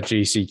couple of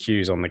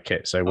GCQs on the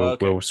kit. So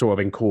we'll sort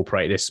of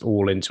incorporate this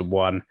all into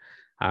one.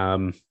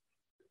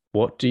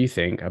 What do you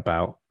think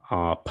about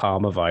our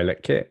Parma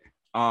Violet kit?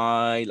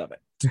 I love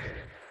it.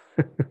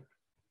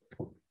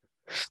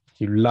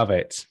 You love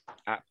it.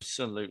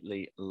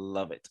 Absolutely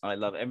love it. I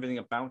love everything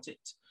about it.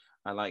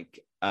 I like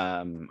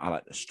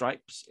the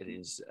stripes. It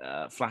is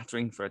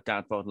flattering for a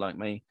dad bod like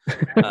me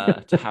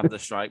to have the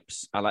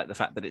stripes. I like the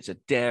fact that it's a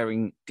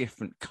daring,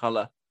 different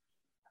color.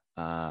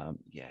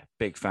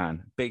 Big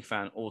fan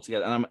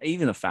altogether. And I'm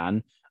even a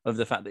fan of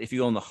the fact that if you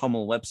go on the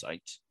Hummel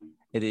website,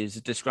 it is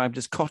described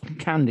as cotton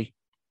candy.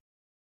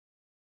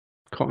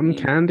 Cotton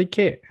candy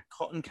kit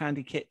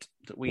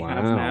that we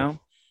have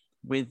now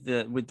with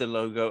the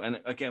logo. And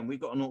again,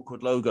 we've got an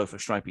awkward logo for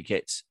stripy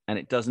kits, and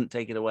it doesn't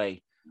take it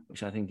away,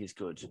 which I think is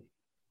good.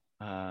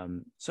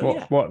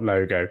 What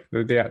logo?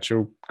 The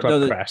actual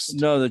club crest?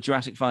 No, the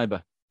Jurassic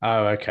Fiber.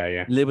 Oh, okay,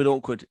 yeah. A little bit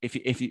awkward if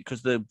you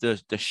because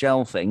the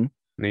shell thing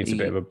needs a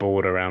bit of a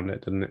border around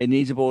it, doesn't it? It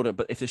needs a border,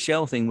 but if the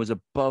shell thing was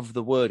above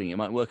the wording, it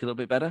might work a little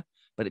bit better.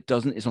 But it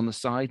doesn't. It's on the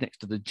side next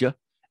to the J,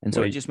 and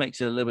so it just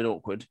makes it a little bit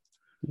awkward.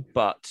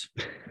 But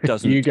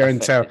doesn't you go and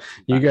tell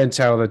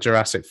the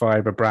Jurassic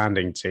Fiber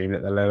branding team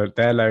that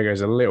their logo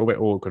is a little bit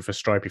awkward for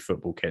stripy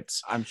football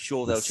kits. I'm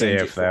sure they'll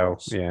change it for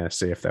us.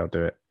 See if they'll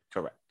do it.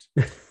 Correct.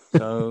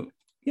 So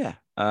yeah,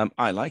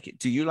 I like it.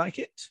 Do you like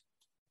it?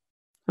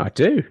 I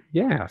do.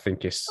 Yeah, I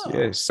think it's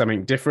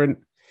something different.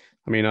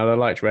 I mean, I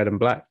liked red and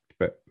black,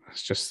 but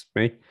that's just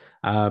me.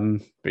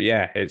 But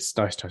yeah, it's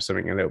nice to have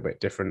something a little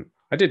bit different.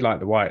 I did like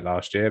the white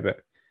last year,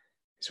 but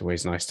it's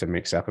always nice to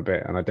mix up a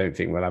bit. And I don't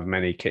think we'll have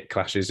many kit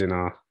clashes in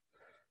our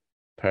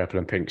purple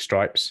and pink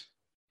stripes.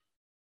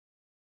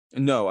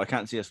 No, I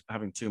can't see us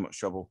having too much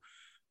trouble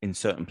in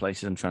certain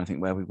places. I'm trying to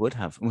think where we would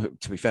have.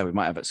 To be fair, we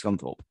might have at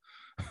Scunthorpe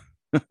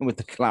with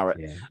the claret.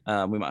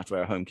 Yeah. We might have to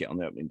wear a home kit on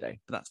the opening day,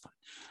 but that's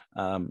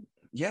fine.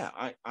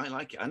 I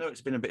like it. I know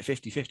it's been a bit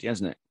 50-50,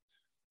 hasn't it?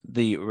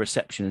 The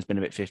reception has been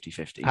a bit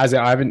 50-50. Has it?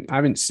 I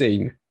haven't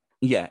seen.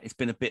 Yeah, it's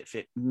been a bit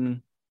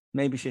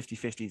maybe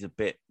 50-50 is a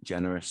bit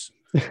generous.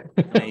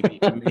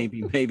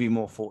 maybe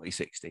more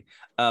 40-60.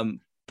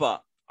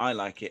 But I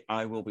like it.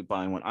 I will be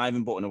buying one. I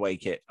haven't bought an away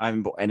kit. I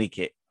haven't bought any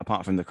kit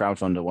apart from the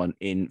crowdfunder one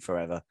in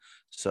forever.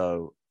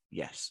 So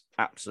yes,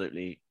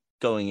 absolutely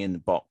going in the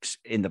box,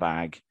 in the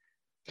bag,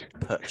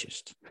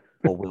 purchased,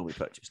 or will be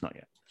purchased, not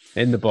yet.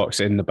 In the box,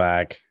 in the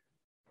bag.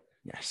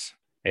 Yes.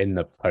 In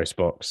the post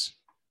box,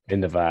 in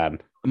the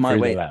van,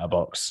 through the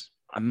letterbox.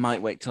 I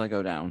might wait till I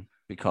go down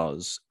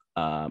because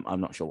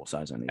I'm not sure what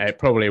size I need. It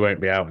probably won't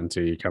be out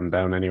until you come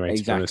down anyway.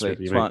 Exactly.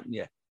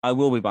 Yeah, I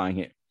will be buying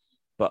it,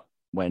 but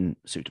when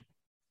suitable.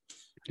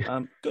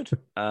 Good.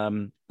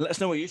 Let us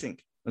know what you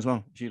think as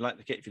well. If you like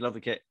the kit, if you love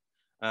the kit.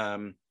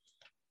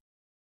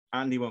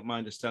 Andy won't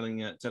mind us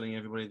telling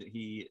everybody that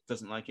he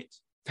doesn't like it.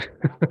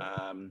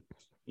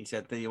 He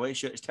said the away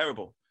shirt is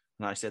terrible,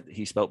 and I said that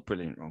he spelt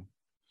brilliant wrong.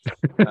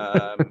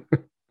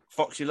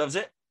 Foxy loves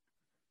it.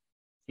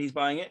 He's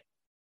buying it.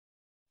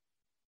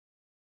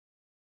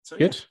 So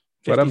good.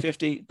 Yeah,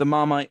 50-50, the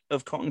Marmite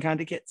of cotton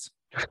candy kits.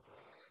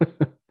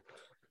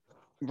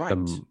 Right.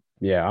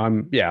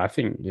 I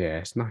think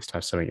it's nice to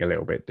have something a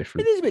little bit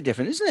different. It is a bit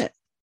different, isn't it?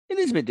 It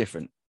is a bit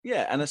different.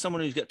 Yeah, and as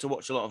someone who's got to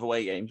watch a lot of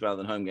away games rather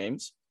than home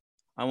games,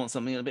 I want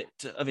something a bit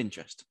of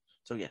interest.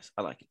 So yes,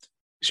 I like it.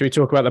 Should we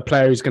talk about the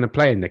player who's going to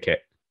play in the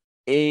kit?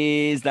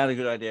 Is that a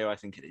good idea? I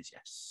think it is,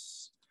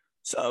 yes.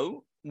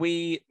 So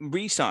we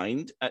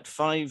re-signed at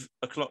 5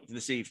 o'clock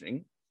this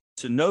evening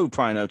to no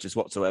prior notice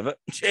whatsoever.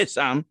 Cheers,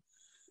 Sam.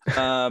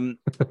 That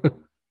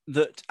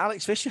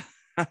Alex Fisher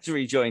has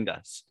rejoined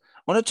us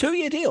on a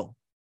 2-year deal.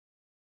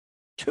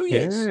 2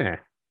 years. Yeah.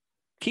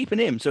 Keeping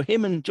him. So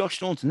him and Josh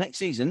Staunton next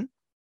season,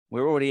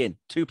 we're already in.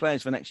 2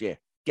 players for next year.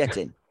 Get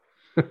in.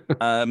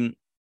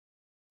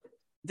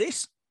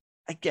 This,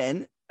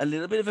 again, a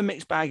little bit of a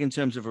mixed bag in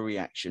terms of a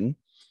reaction.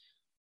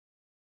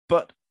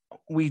 But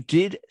we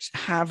did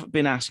have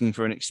been asking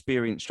for an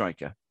experienced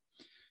striker.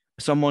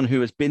 Someone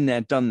who has been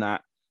there, done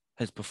that,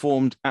 has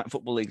performed at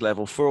Football League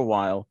level for a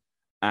while,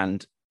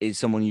 and is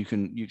someone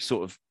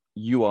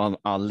you are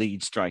our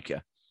lead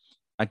striker.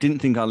 I didn't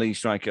think our lead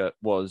striker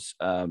was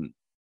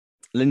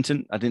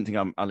Linton. I didn't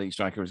think our lead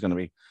striker was going to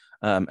be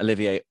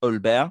Olivier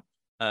Olbert.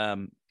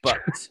 But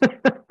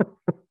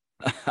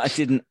I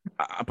didn't.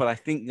 But I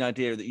think the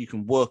idea that you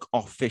can work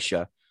off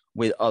Fisher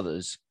with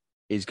others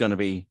is going to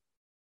be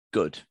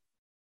good.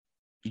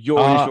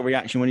 Your initial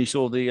reaction when you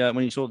saw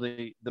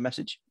the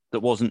message that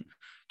wasn't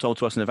told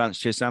to us in advance.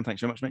 Cheers, Sam. Thanks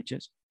very much, mate.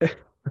 Cheers.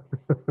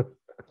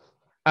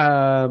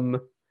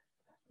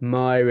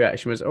 My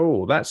reaction was,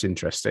 "Oh, that's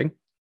interesting."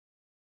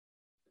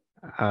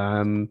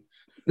 So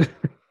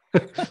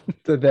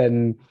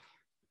then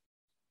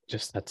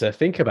just had to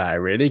think about it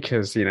really,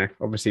 because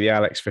obviously the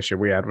Alex Fisher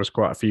we had was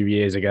quite a few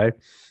years ago.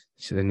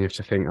 So then you have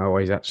to think, oh,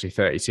 he's actually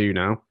 32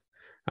 now.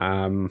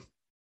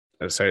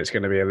 So it's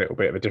going to be a little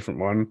bit of a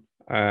different one.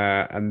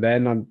 And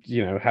then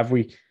have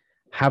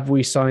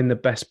we signed the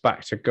best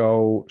back to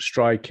goal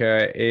striker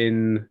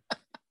in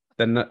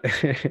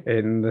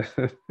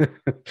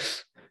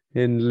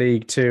in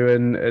League Two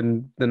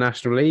and the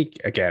National League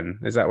again?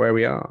 Is that where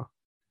we are?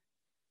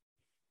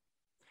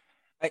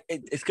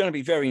 It's going to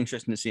be very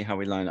interesting to see how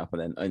we line up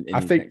in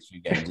the next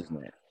few games,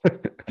 isn't it?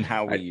 And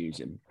how we use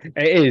him.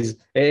 It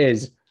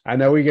is. I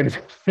know we're going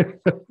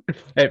to.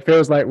 It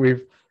feels like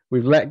we've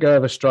let go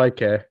of a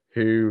striker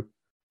who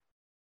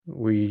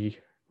we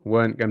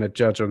weren't going to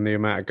judge on the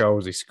amount of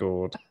goals he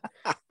scored,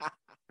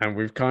 and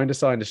we've kind of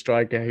signed a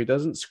striker who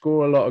doesn't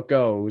score a lot of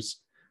goals.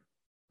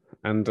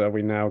 And are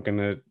we now going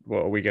to?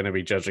 What are we going to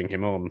be judging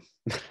him on?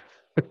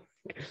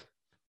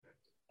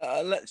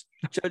 Let's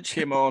judge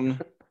him on.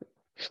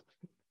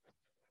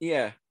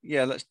 Yeah.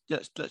 Let's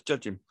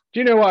judge him. Do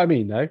you know what I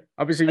mean, though?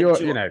 Obviously, you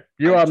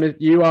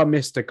are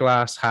Mr.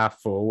 Glass half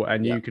full,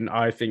 and you can.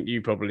 I think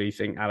you probably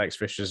think Alex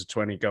Fisher's a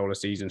 20-goal a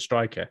season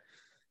striker.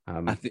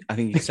 I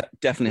think he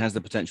definitely has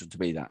the potential to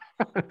be that.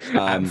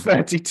 At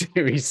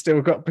 32, he's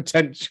still got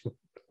potential.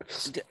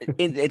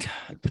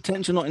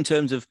 Potential, not in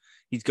terms of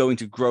he's going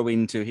to grow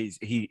into his.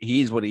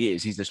 He is what he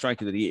is. He's the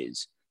striker that he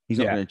is. He's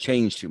not going to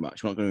change too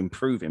much. We're not going to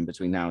improve him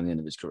between now and the end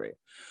of his career.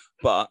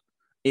 But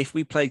if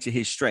we play to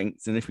his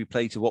strengths and if we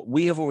play to what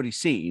we have already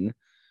seen,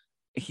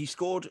 he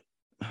scored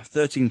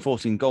 13,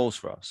 14 goals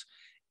for us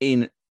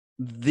in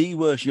the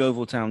worst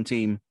Yeovil Town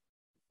team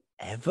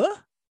ever.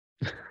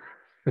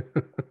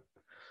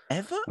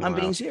 Ever? Wow. I'm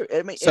being serious.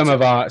 I mean, some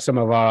of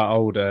our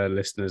older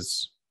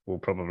listeners will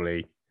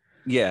probably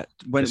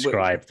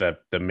describe the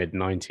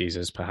mid-90s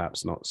as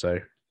perhaps not so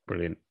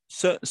brilliant.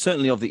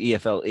 Certainly of the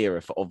EFL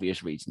era for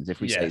obvious reasons. If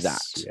we say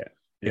that,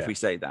 we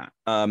say that.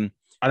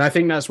 And I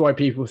think that's why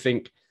people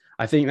think.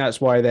 I think that's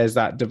why there's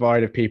that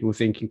divide of people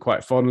thinking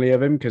quite fondly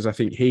of him, because I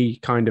think he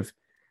kind of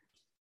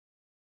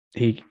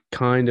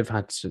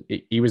had to,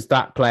 he was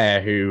that player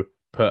who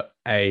put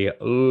a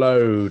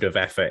load of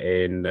effort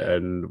in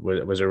and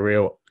was a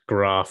real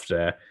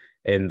grafter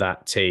in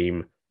that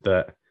team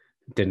that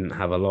didn't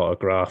have a lot of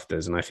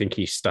grafters, and I think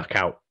he stuck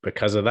out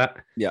because of that.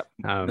 Yeah.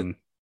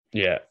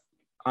 Yeah.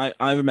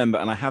 I remember,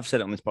 and I have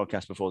said it on this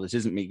podcast before, this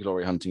isn't me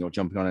glory hunting or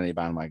jumping on any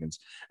bandwagons.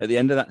 At the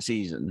end of that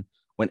season,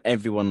 when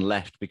everyone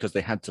left because they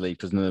had to leave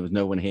because there was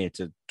no one here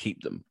to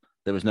keep them,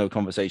 there was no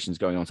conversations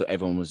going on, so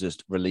everyone was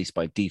just released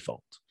by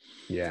default.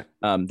 Yeah.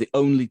 The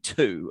only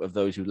two of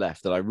those who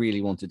left that I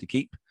really wanted to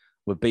keep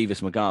were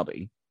Beavis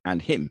Mugabe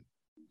and him.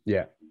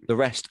 Yeah. The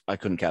rest, I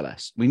couldn't care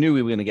less. We knew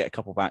we were going to get a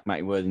couple back.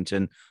 Matty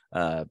Worthington,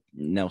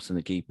 Nelson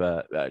the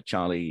keeper,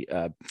 Charlie,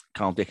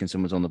 Carl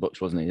Dickinson was on the books,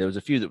 wasn't he? There was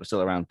a few that were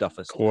still around,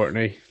 Duffus.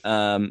 Courtney.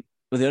 But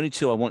the only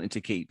two I wanted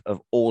to keep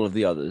of all of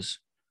the others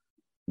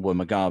were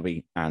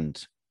Mugabe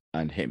and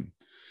him.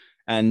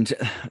 And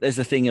there's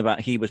the thing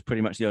about he was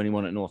pretty much the only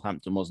one at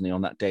Northampton, wasn't he,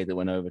 on that day that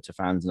went over to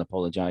fans and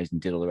apologised and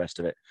did all the rest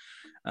of it.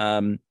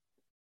 I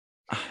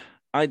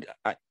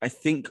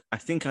think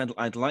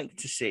I'd like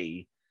to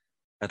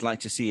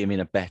see him in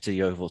a better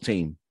Yeovil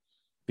team,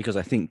 because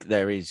I think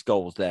there is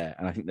goals there,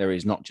 and I think there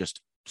is not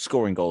just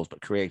scoring goals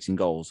but creating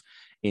goals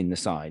in the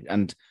side.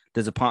 And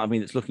there's a part of me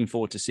that's looking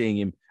forward to seeing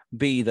him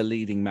be the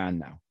leading man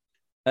now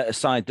at a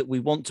side that we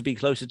want to be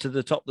closer to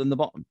the top than the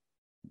bottom.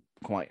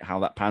 Quite how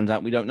that pans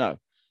out, we don't know.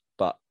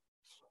 But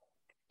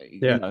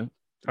yeah,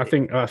 I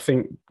think a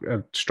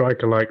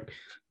striker like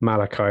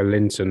Malachi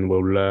Linton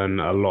will learn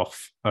a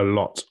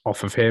lot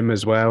off of him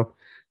as well,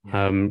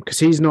 because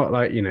he's not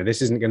like,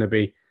 this isn't going to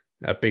be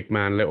a big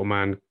man, little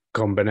man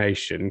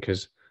combination,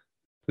 because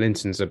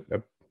Linton's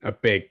a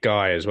big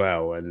guy as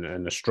well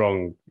and a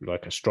strong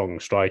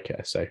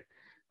striker. So,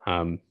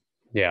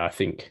 I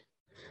think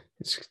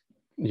it's,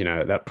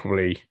 that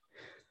probably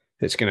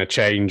it's going to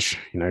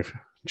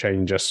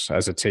change us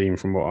as a team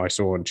from what I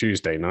saw on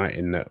Tuesday night,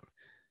 in that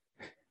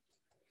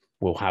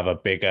we'll have a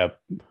bigger,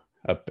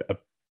 a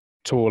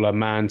taller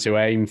man to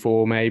aim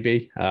for,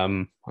 maybe.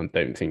 I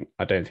don't think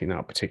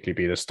that'll particularly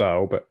be the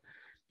style, but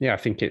yeah, I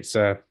think it's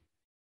I'm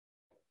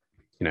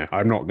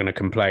not going to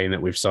complain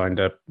that we've signed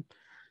a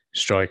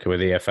striker with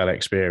EFL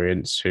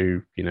experience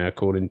who,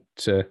 according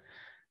to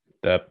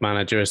the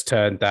manager, has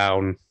turned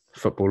down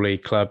Football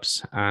League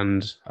clubs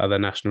and other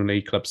National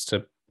League clubs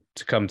to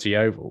come to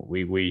Yeovil.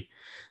 We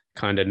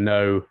kind of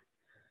know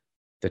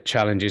the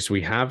challenges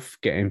we have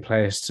getting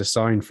players to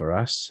sign for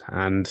us,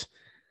 and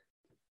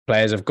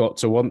players have got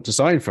to want to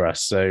sign for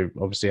us. So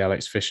obviously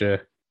Alex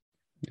Fisher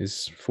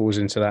falls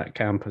into that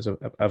camp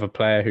of a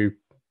player who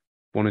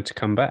wanted to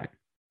come back.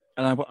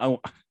 And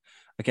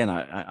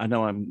I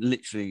know I'm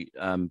literally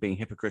being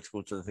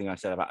hypocritical to the thing I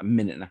said about a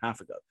minute and a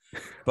half ago,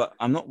 but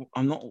I'm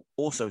not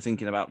also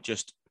thinking about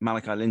just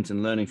Malachi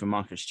Linton learning from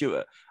Marcus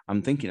Stewart.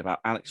 I'm thinking about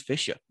Alex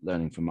Fisher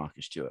learning from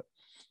Marcus Stewart.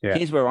 Yeah.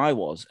 Here's where I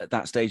was at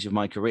that stage of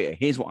my career.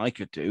 Here's what I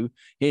could do.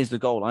 Here's the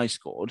goal I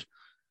scored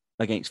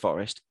against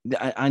Forest.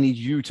 I need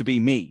you to be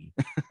me.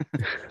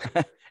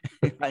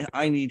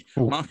 I need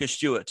Marcus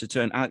Stewart to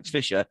turn Alex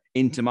Fisher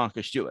into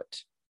Marcus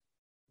Stewart.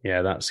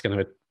 Yeah, that's going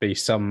to be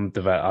some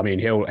develop. I mean,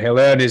 he'll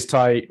earn his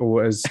title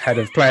as head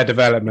of player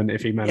development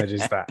if he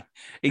manages that.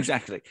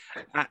 Exactly.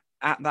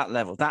 At that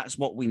level, that's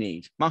what we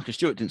need. Marcus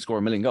Stewart didn't score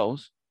 1 million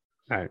goals.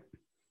 No.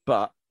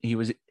 But he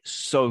was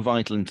so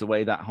vital into the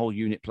way that whole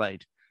unit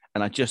played.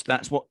 And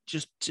that's what,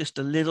 just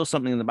a little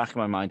something in the back of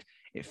my mind.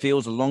 It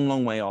feels a long,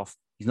 long way off.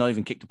 He's not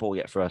even kicked a ball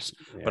yet for us,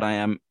 but I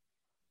am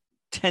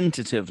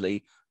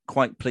tentatively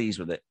quite pleased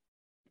with it,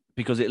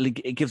 because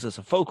it gives us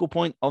a focal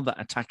point of that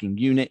attacking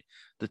unit,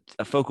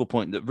 a focal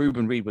point that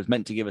Ruben Reid was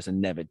meant to give us and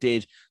never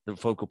did, the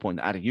focal point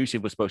that Adi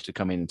Yusuf was supposed to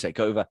come in and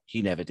take over.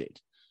 He never did.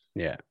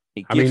 Yeah.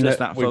 It gives us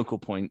that focal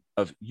point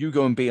of, you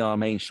go and be our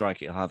main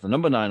striker. He'll have the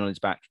number 9 on his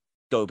back.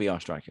 Go be our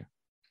striker.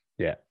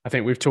 Yeah, I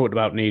think we've talked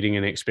about needing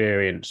an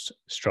experienced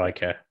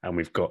striker, and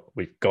we've got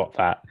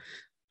that.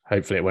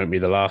 Hopefully it won't be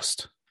the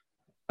last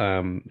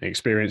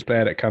experienced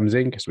player that comes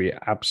in, because we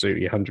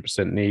absolutely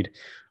 100% need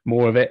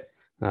more of it.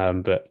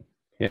 But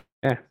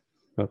yeah,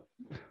 well,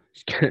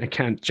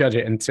 can't judge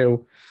it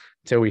until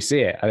we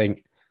see it. I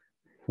think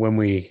when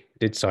we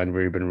did sign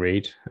Ruben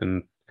Reid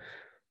and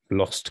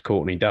lost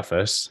Courtney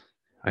Duffus,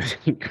 I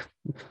think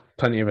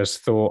plenty of us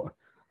thought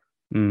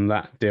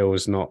that deal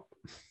was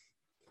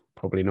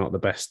probably not the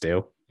best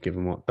deal,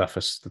 given what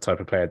the type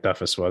of player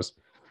Duffus was.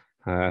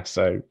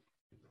 So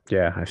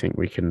yeah, I think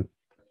we can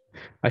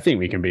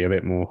be a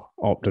bit more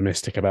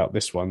optimistic about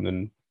this one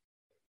than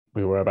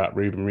we were about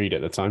Ruben Reid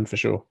at the time, for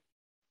sure.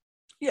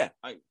 Yeah,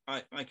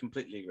 I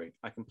completely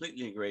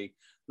agree.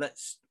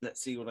 Let's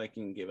see what I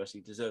can give us. He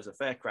deserves a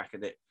fair crack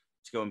at it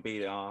to go and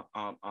be our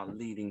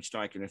leading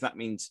striker. And if that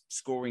means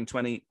scoring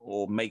 20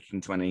 or making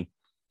 20,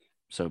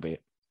 so be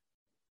it.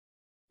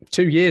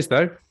 2 years,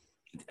 though.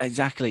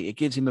 Exactly. It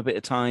gives him a bit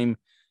of time,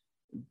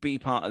 be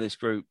part of this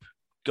group,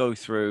 go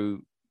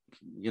through,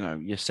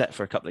 you're set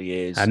for a couple of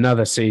years.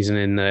 Another season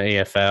in the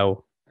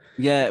EFL.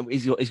 Yeah,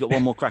 he's got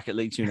one more crack at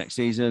League Two next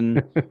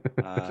season.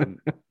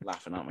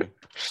 Laughing at me.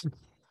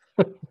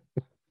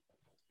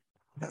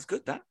 That's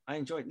good. That I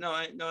enjoyed. No,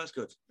 that's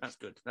good. That's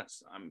good.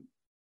 I'm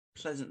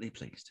pleasantly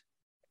pleased.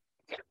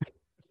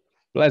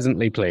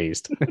 Pleasantly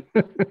pleased.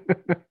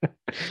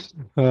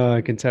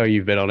 I can tell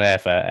you've been on air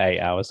for 8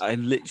 hours. I've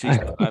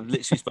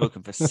literally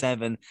spoken for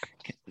 7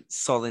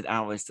 solid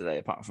hours today,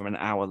 apart from an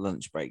hour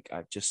lunch break.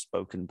 I've just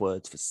spoken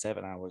words for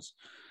 7 hours.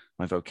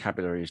 My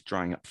vocabulary is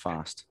drying up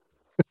fast.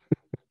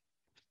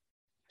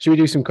 Should we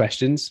do some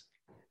questions?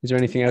 Is there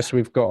anything else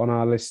we've got on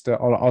our list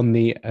on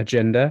the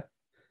agenda?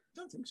 I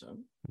don't think so.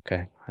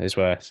 Okay, as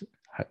well.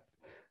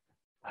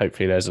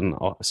 Hopefully, there's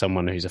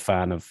someone who's a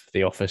fan of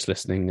The Office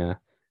listening.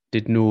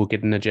 Did Noor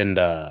get an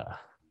agenda?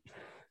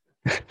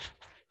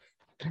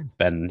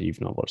 Ben,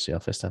 you've not watched The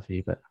Office, have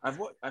you? But I've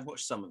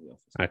watched some of The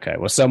Office. Okay,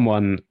 well,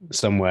 someone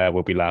somewhere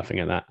will be laughing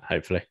at that.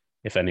 Hopefully,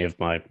 if any of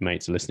my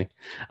mates are listening.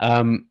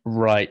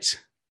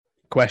 Right,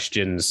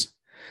 questions.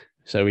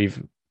 So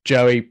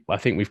Joey, I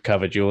think we've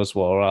covered yours.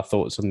 What are our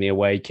thoughts on the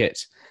away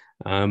kit?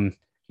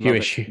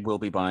 We'll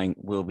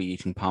be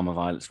eating Parma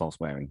Violets while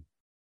swearing.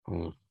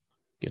 Oh,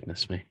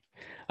 goodness me.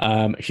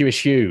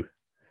 Hugh,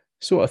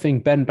 sort of thing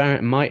Ben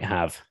Barrett might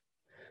have.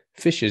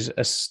 Fisher's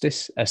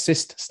assist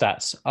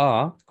stats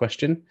are,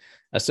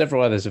 as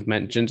several others have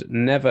mentioned,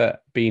 never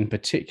been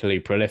particularly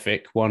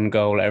prolific. 1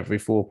 goal every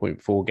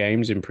 4.4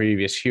 games in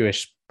previous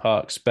Hewish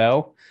Park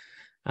spell,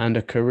 and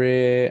a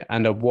career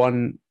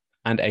 1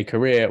 in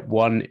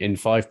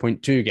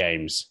 5.2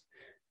 games.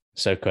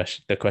 So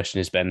the question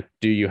is, Ben,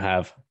 do you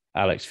have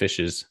Alex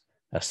Fisher's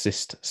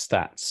assist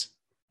stats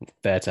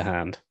there to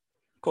hand?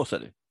 Of course I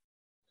do.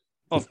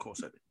 Of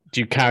course I do. Do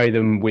you carry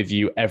them with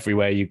you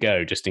everywhere you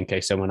go, just in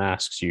case someone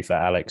asks you for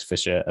Alex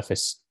Fisher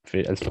assist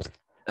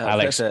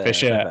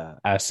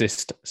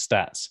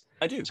stats?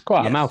 I do. It's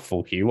quite a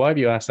mouthful, Hugh. Why have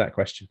you asked that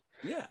question?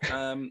 Yeah,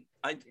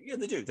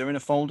 they do. They're in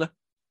a folder,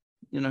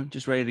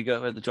 just ready to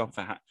go at the drop of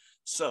a hat.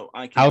 So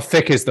How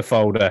thick is the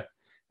folder?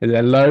 Is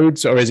there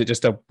loads, or is it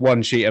just a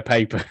one sheet of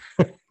paper?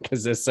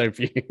 Because there's so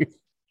few.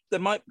 There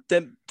might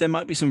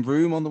be some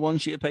room on the one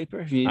sheet of paper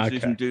if you need to do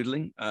some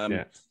doodling.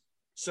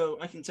 So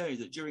I can tell you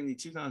that during the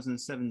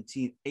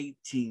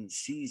 2017-18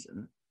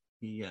 season,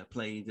 he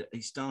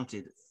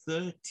started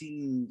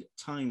 13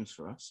 times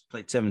for us,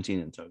 played 17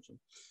 in total,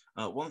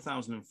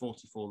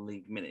 1,044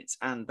 league minutes,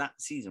 and that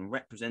season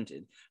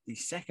represented the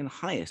second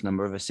highest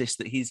number of assists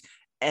that he's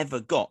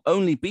ever got,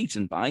 only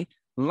beaten by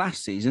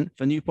last season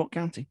for Newport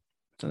County.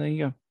 So there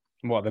you go.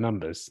 What are the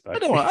numbers? I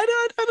don't talk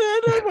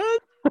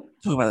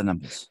about the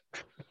numbers.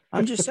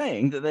 I'm just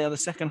saying that they are the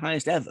second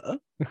highest ever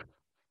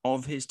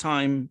of his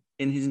time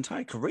in his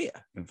entire career,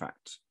 in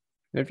fact.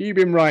 Have you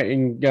been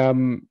writing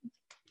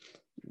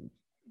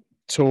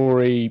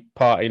Tory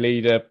party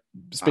leader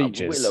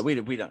speeches? We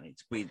don't need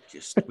to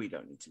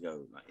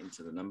go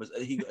into the numbers.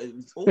 He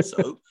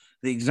also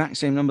the exact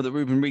same number that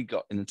Ruben Reid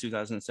got in the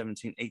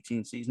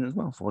 2017-18 season as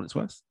well, for what it's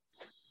worth.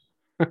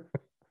 There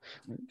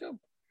you go.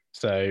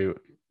 So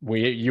what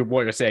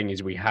you're saying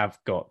is we have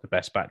got the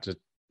best back to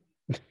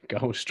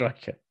goal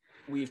striker.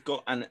 We've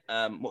got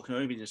what can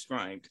only be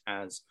described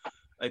as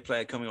a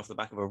player coming off the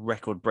back of a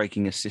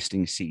record-breaking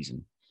assisting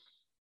season.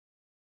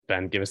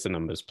 Ben, give us the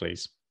numbers,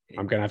 please.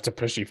 I'm going to have to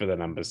push you for the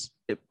numbers.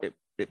 It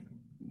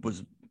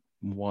was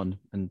 1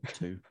 and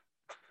 2.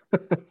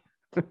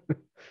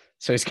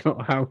 So he's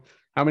got how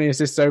many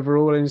assists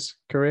overall in his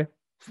career?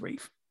 3.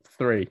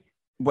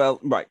 Well,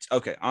 right.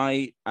 Okay.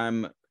 I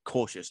am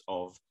cautious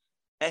of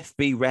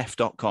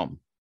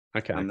FBref.com.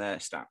 Okay. And their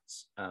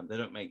stats. They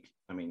don't make,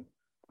 I'm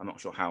not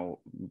sure how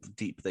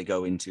deep they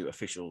go into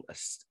official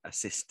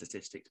assist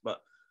statistics, but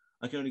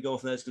I can only go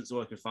off theirs because it's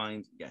all I could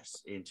find.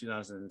 Yes, in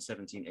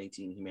 2017-18,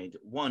 he made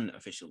 1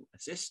 official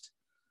assist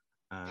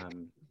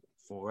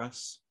for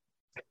us.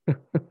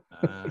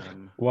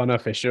 1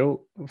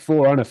 official,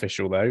 4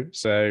 unofficial though.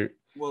 So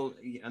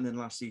and then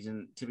last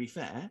season, to be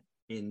fair,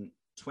 in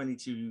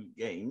 22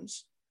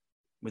 games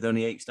with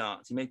only 8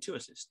 starts, he made 2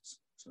 assists.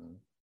 So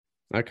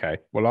okay,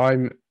 well,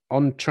 I'm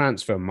on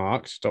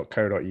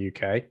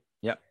transfermarkt.co.uk.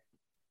 Yep.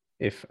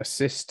 If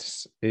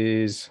assists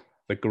is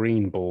the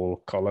green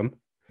ball column,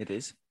 it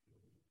is.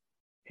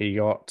 He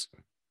got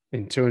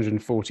in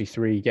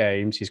 243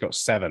 games. He's got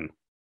 7.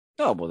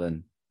 Oh well,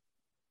 then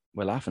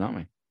we're laughing, aren't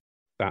we?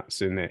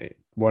 That's in it.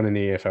 1 in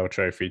the EFL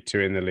Trophy, 2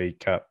 in the League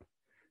Cup,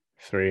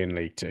 3 in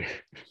League 2.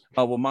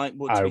 Oh well,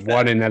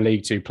 1 in the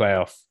League 2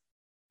 playoff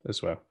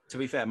as well. To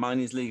be fair, mine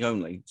is league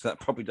only, so that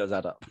probably does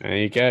add up. There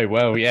you go.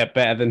 Well, yeah,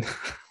 better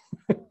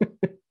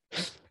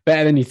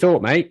than you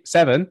thought, mate.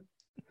 7.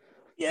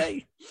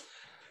 Yay!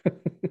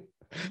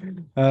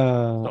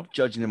 Stop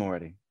judging him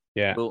already.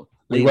 Yeah.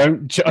 We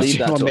won't judge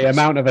him on the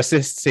amount of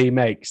assists he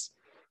makes.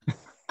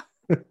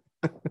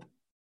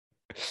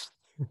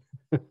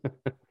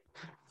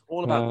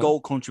 All about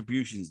goal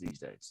contributions these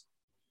days.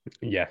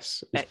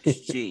 Yes.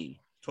 XG.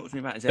 Talk to me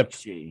about his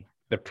XG.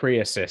 The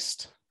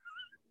pre-assist.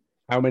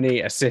 How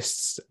many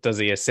assists does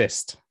he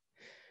assist?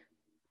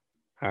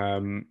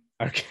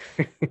 Okay.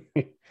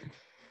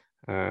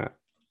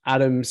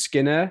 Adam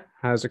Skinner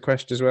has a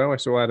question as well. I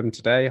saw Adam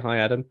today. Hi,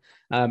 Adam.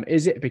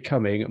 Is it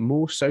becoming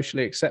more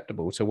socially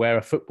acceptable to wear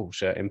a football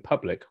shirt in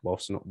public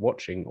whilst not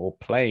watching or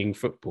playing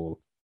football?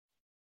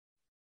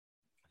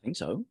 I think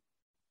so.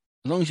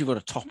 As long as you've got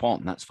a top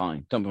on, that's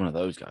fine. Don't be one of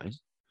those guys.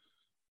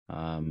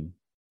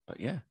 But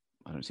yeah,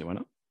 I don't see why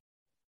not.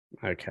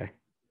 Okay.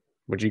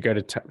 Would you go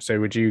to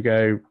would you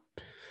go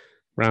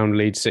round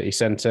Leeds City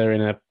Centre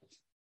in a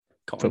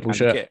football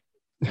shirt? Kit.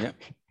 Yeah.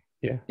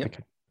 Yeah. Yep.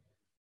 Okay.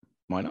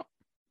 Why not?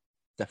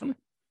 Definitely.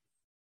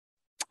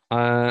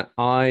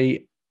 I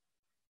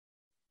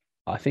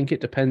think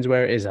it depends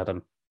where it is,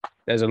 Adam.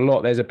 There's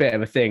a bit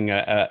of a thing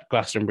at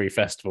Glastonbury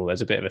Festival.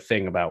 There's a bit of a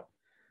thing about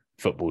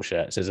football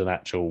shirts. There's an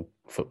actual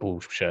football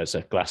shirts,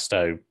 a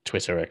Glasto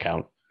Twitter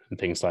account and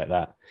things like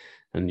that.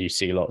 And you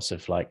see lots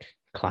of like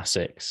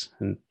classics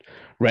and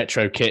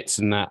retro kits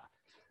and that.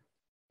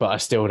 But I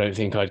still don't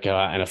think I'd go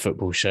out in a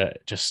football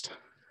shirt just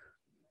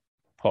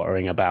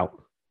pottering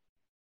about.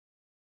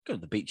 Go to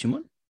the beach in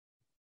one.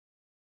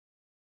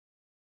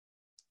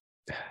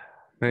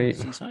 Mate,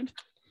 seaside.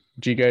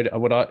 Do you go to,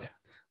 would I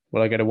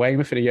go to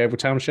Weymouth in a Yeovil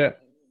Town shirt?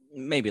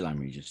 Maybe Lyme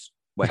Regis,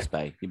 West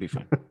Bay. You'd be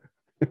fine.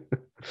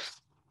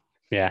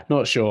 Yeah,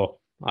 not sure.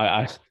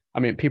 I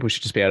mean, people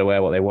should just be able to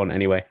wear what they want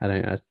anyway.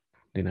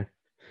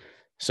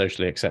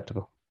 Socially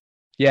acceptable.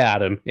 Yeah,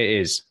 Adam, it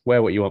is.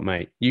 Wear what you want,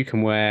 mate. You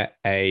can wear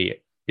a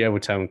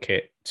Yeovil Town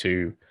kit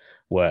to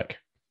work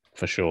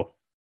for sure.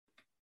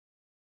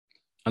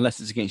 Unless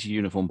it's against your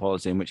uniform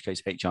policy, in which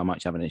case HR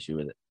might have an issue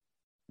with it.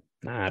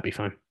 Nah, it'll be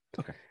fine.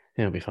 Okay.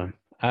 Yeah, it'll be fine.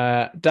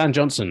 Dan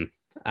Johnson,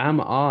 am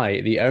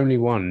I the only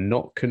one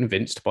not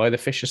convinced by the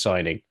Fisher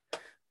signing?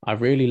 I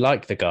really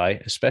like the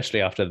guy, especially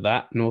after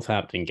that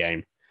Northampton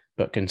game,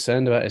 but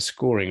concerned about his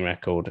scoring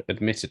record,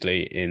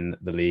 admittedly in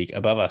the league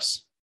above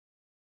us.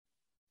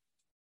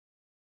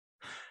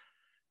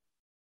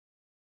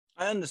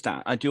 I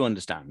do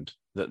understand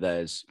that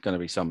there's going to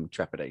be some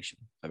trepidation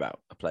about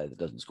a player that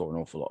doesn't score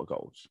an awful lot of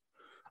goals.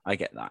 I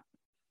get that.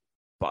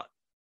 But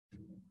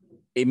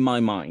in my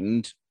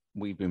mind,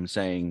 we've been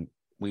saying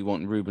we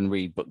want Ruben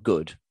Reid, but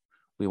good.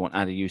 We want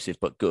Adi Youssef,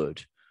 but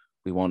good.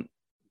 We want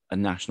a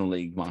National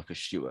League Marcus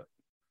Stewart.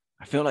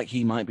 I feel like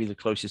he might be the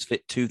closest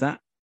fit to that.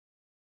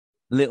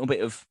 A little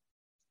bit of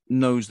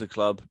knows the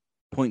club,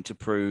 point to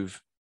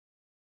prove,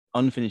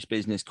 unfinished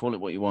business, call it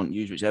what you want,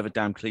 use whichever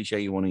damn cliche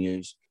you want to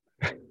use.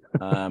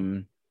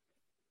 I'm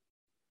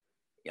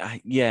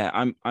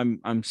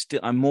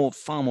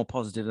far more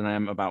positive than I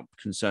am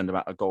concerned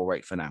about a goal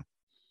rate for now.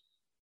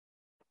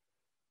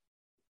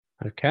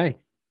 Okay.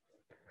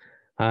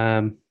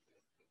 I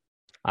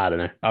don't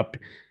know.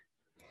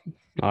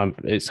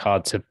 It's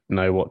hard to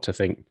know what to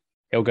think.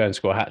 He'll go and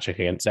score a hat-trick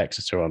against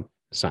Exeter on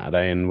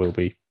Saturday, and we'll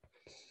be.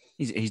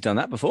 He's done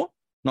that before.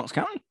 Notts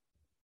County.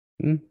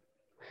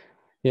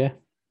 Yeah.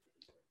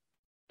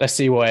 Let's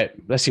see what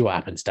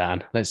happens,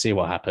 Dan. Let's see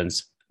what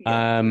happens.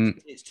 Yeah,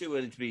 it's too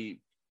early to be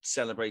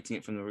celebrating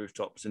it from the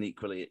rooftops, and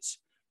equally, it's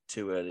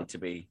too early to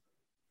be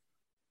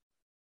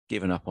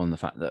giving up on the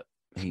fact that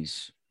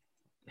he's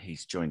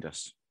joined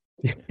us.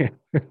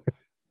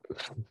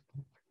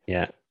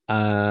 Yeah.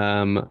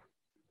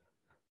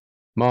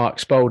 Mark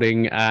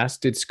Spalding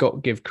asked, did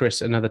Scott give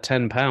Chris another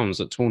 £10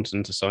 at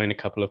Taunton to sign a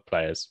couple of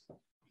players? I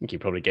think he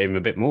probably gave him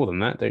a bit more than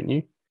that, don't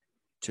you?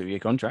 2-year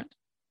contract.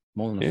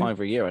 More than a $5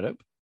 a year, I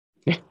hope.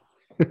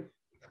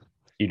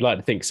 You'd like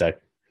to think so.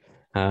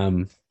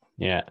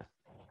 Yeah.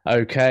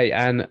 Okay,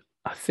 and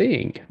I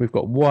think we've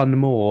got one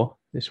more.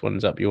 This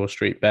one's up your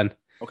street, Ben.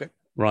 Okay.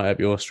 Right up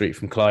your street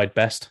from Clyde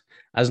Best.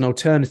 As an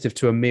alternative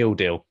to a meal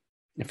deal,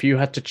 if you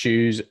had to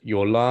choose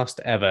your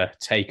last ever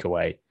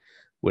takeaway,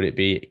 would it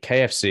be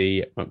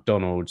KFC,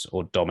 McDonald's,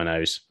 or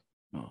Domino's?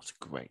 Oh, it's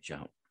a great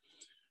shout.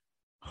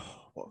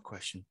 Oh, what a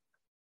question.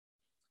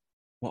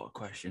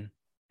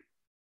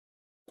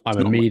 I'm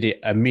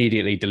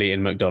immediately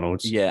deleting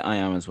McDonald's. Yeah, I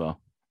am as well.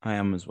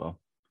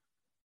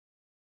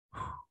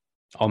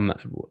 On that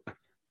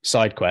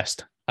side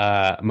quest,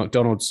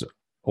 McDonald's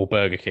or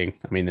Burger King?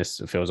 I mean, this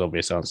feels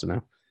obvious answer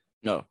now.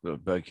 No,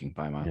 Burger King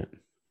by a mile. Yeah.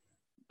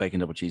 Bacon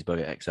double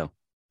cheeseburger XL.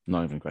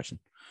 Not even a question.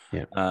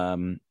 Yeah.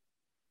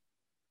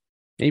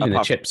 Even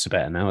the chips are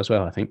better now as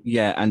well, I think.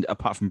 Yeah, and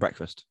apart from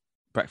breakfast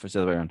the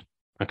other way around.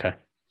 Okay.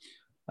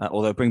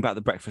 Although bring back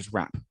the breakfast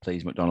wrap,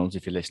 please, McDonald's,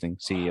 if you're listening.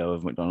 CEO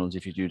of McDonald's,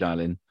 if you do dial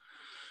in.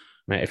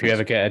 Mate, if you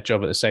ever get a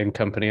job at the same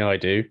company I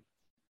do,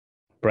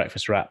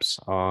 breakfast wraps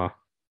are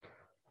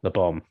the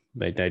bomb.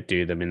 They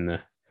do them in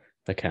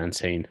the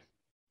canteen.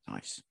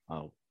 Nice.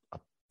 I'll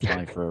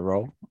apply for a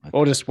role.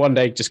 Or just one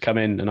day, just come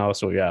in and I'll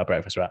sort you out a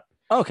breakfast wrap.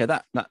 Okay,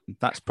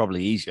 that's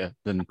probably easier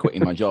than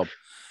quitting my job.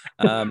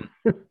 We've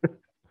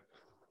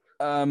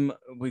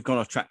gone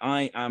off track.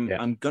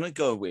 I'm gonna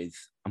go with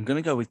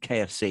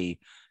KFC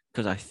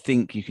because I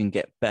think you can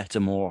get better,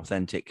 more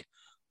authentic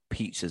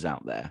pizzas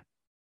out there.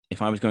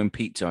 If I was going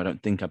pizza, I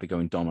don't think I'd be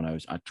going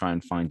Domino's. I'd try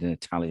and find an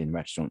Italian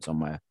restaurant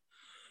somewhere.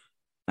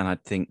 And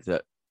I'd think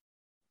that,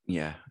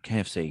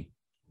 KFC.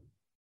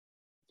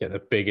 Get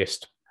the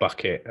biggest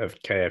bucket of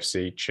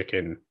KFC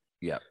chicken.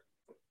 Yeah.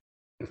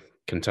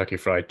 Kentucky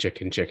Fried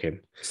Chicken.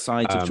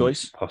 Sides of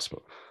choice?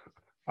 Possible.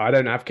 I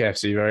don't have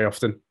KFC very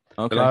often.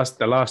 Okay.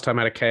 The last time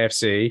I had a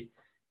KFC,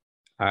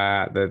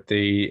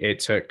 it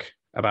took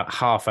about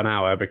half an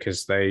hour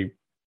because I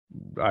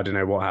don't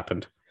know what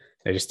happened.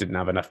 They just didn't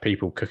have enough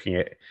people cooking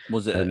it.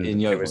 Was it in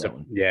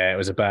Yeovil? Yeah, it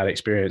was a bad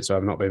experience. So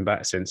I've not been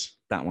back since.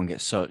 That one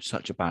gets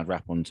such a bad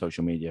rap on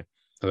social media.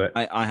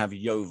 I have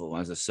Yeovil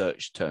as a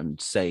search term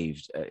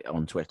saved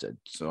on Twitter,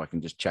 so I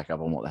can just check up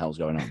on what the hell's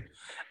going on.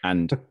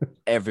 And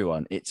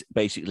everyone, it's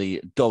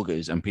basically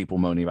doggers and people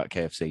moaning about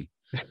KFC.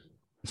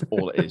 That's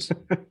all it is.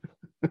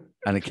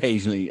 And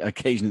occasionally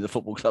the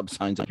football club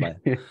signs a player.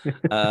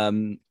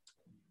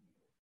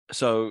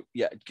 So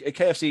yeah,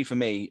 KFC for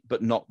me,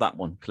 but not that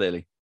one,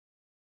 clearly.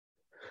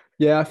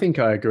 Yeah, I think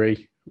I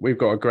agree. We've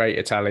got a great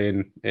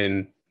Italian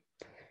in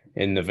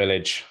the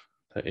village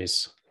that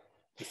is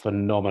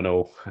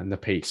phenomenal, and the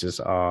pizzas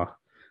are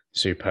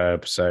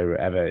superb. So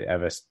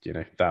ever,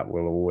 that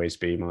will always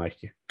be my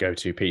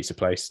go-to pizza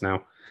place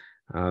now.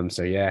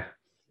 So yeah,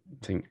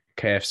 I think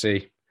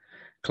KFC.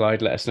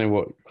 Clyde, let us know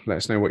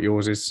what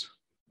yours is,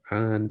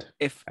 and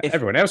if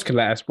everyone else can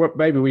let us. Well,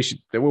 maybe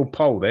we'll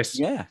poll this.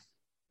 Yeah.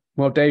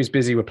 While Dave's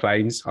busy with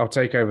planes, I'll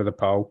take over the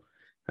poll,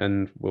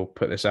 and we'll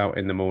put this out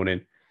in the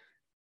morning.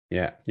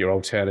 Yeah, your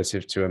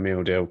alternative to a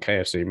meal deal: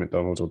 KFC,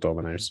 McDonald's, or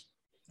Domino's.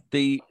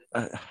 The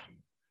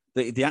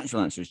actual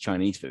answer is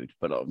Chinese food,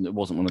 but it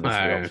wasn't one of the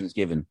three options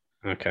given.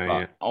 Okay, but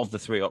yeah. Of the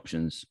three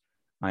options,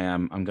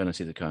 I'm going to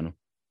see the Colonel.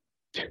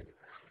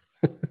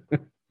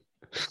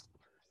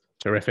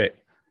 Terrific.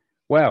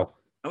 Well,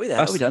 are we there?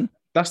 Are we done?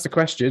 That's the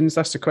questions.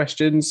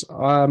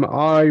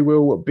 I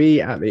will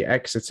be at the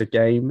Exeter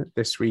game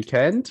this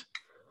weekend.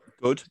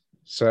 Good.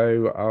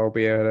 So I'll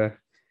be able to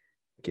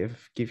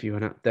give you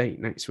an update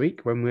next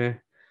week when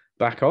we're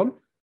back on.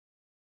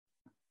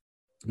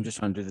 I'm just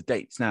trying to do the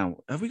dates now.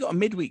 Have we got a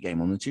midweek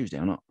game on the Tuesday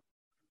or not?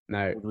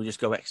 No. Or do we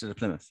just go Exeter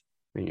Plymouth?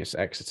 I think it's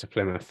Exeter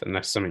Plymouth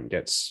unless something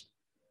gets...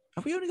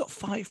 Have we only got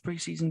 5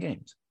 pre-season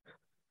games?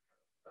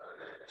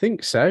 I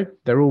think so.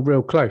 They're all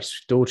real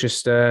close.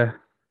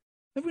 Dorchester...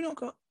 Have we not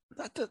got...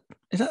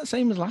 Is that the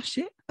same as last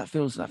year? That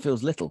feels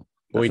little.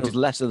 That feels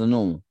lesser than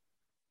normal.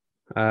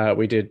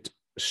 We did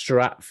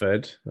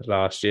Stratford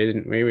last year,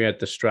 didn't we? We had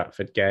the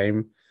Stratford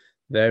game.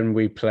 Then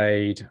we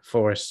played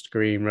Forest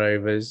Green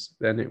Rovers.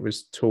 Then it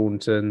was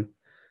Taunton.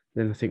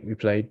 Then I think we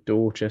played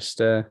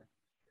Dorchester.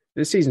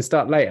 The season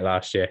started later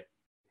last year.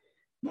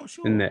 Not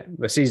sure. Didn't it?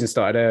 The season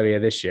started earlier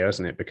this year,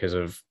 wasn't it? Because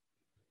of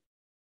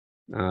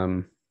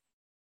the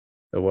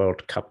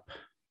World Cup.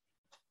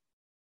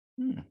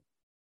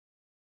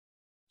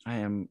 I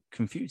am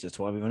confused as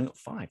to why we've only got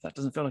 5. That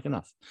doesn't feel like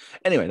enough.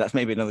 Anyway, that's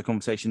maybe another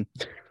conversation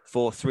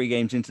for 3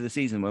 games into the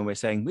season when we're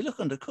saying we look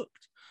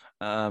undercooked.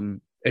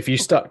 If you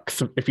stuck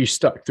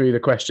through the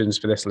questions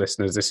for this,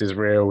 listeners, this is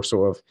real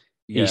sort of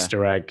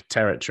Easter egg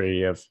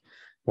territory of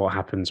what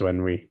happens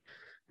when we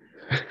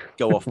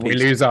go off. We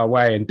lose our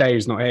way, and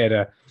Dave's not here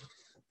to,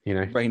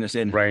 rein us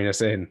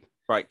in.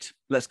 Right.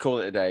 Let's call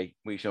it a day.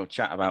 We shall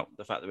chat about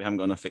the fact that we haven't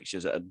got enough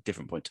fixtures at a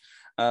different point.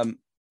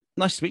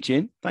 Nice to speak to you,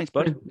 Ian. Thanks,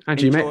 bud.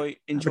 And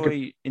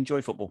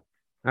enjoy football.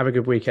 Have a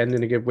good weekend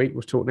and a good week.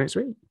 We'll talk next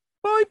week.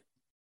 Bye.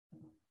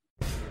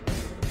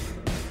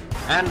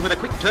 And with a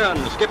quick turn,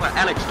 skipper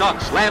Alex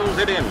Dock slams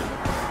it in.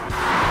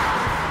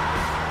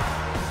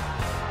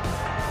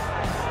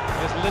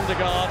 There's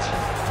Lindegaard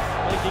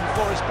making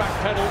Forrest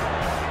backpedal.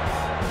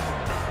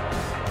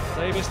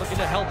 Davis looking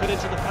to help it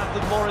into the path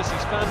of Morris.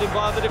 He's found him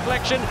via the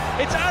deflection.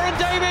 It's Aaron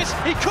Davis.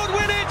 He could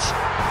win it.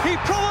 He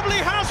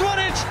probably has won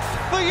it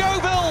for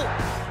Yeovil.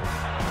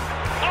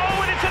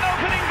 Oh, and it's an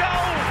opening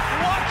goal.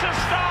 What a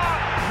start.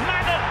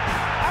 Madden,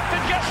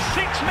 after just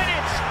 6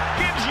 minutes,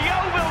 gives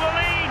Yeovil the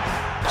lead.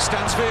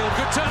 Stansfield,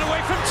 good turn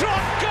away from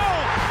Trott.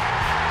 Goal.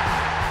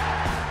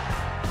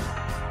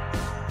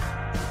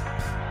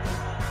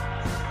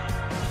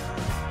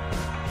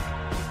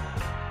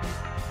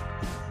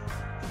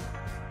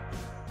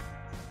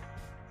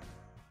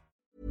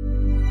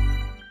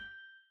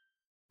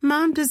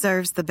 Mom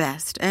deserves the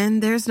best,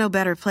 and there's no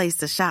better place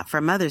to shop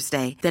for Mother's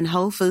Day than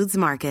Whole Foods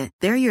Market.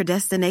 They're your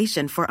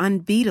destination for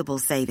unbeatable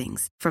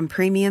savings, from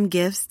premium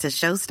gifts to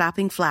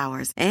show-stopping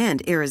flowers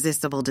and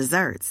irresistible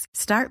desserts.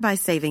 Start by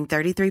saving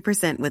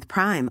 33% with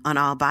Prime on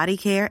all body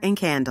care and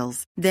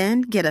candles.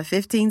 Then get a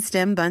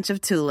 15-stem bunch of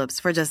tulips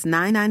for just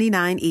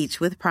 $9.99 each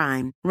with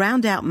Prime.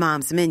 Round out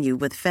Mom's menu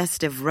with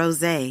festive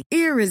rosé,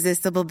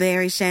 irresistible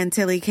berry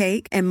chantilly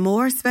cake, and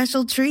more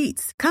special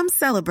treats. Come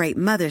celebrate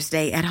Mother's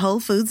Day at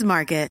Whole Foods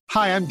Market.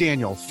 Hi, I'm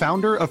Daniel,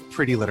 founder of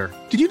Pretty Litter.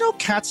 Did you know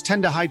cats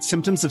tend to hide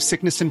symptoms of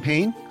sickness and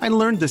pain? I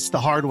learned this the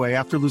hard way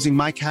after losing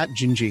my cat,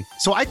 Gingy.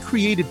 So I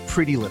created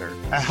Pretty Litter,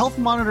 a health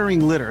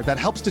monitoring litter that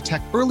helps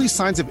detect early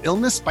signs of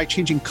illness by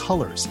changing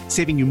colors,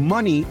 saving you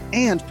money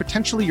and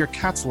potentially your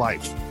cat's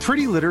life.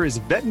 Pretty Litter is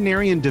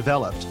veterinarian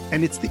developed,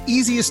 and it's the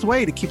easiest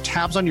way to keep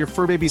tabs on your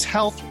fur baby's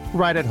health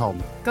right at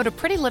home. Go to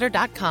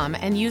prettylitter.com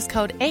and use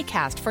code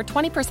ACAST for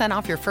 20%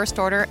 off your first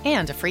order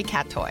and a free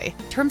cat toy.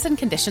 Terms and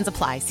conditions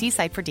apply. See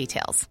site for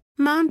details.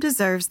 Mom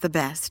deserves the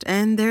best,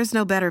 and there's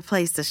no better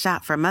place to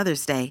shop for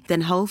Mother's Day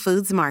than Whole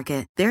Foods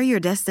Market. They're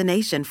your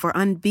destination for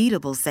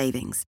unbeatable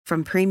savings,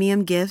 from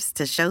premium gifts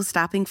to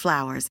show-stopping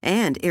flowers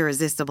and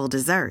irresistible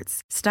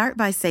desserts. Start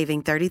by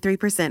saving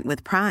 33%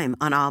 with Prime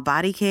on all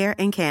body care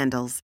and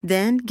candles.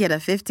 Then get a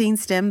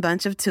 15-stem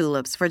bunch of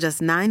tulips for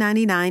just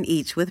 $9.99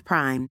 each with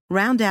Prime.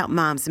 Round out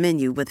Mom's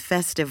menu with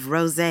festive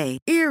rosé,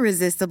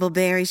 irresistible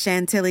berry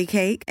chantilly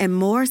cake, and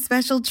more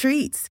special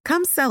treats.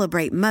 Come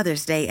celebrate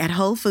Mother's Day at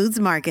Whole Foods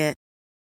Market.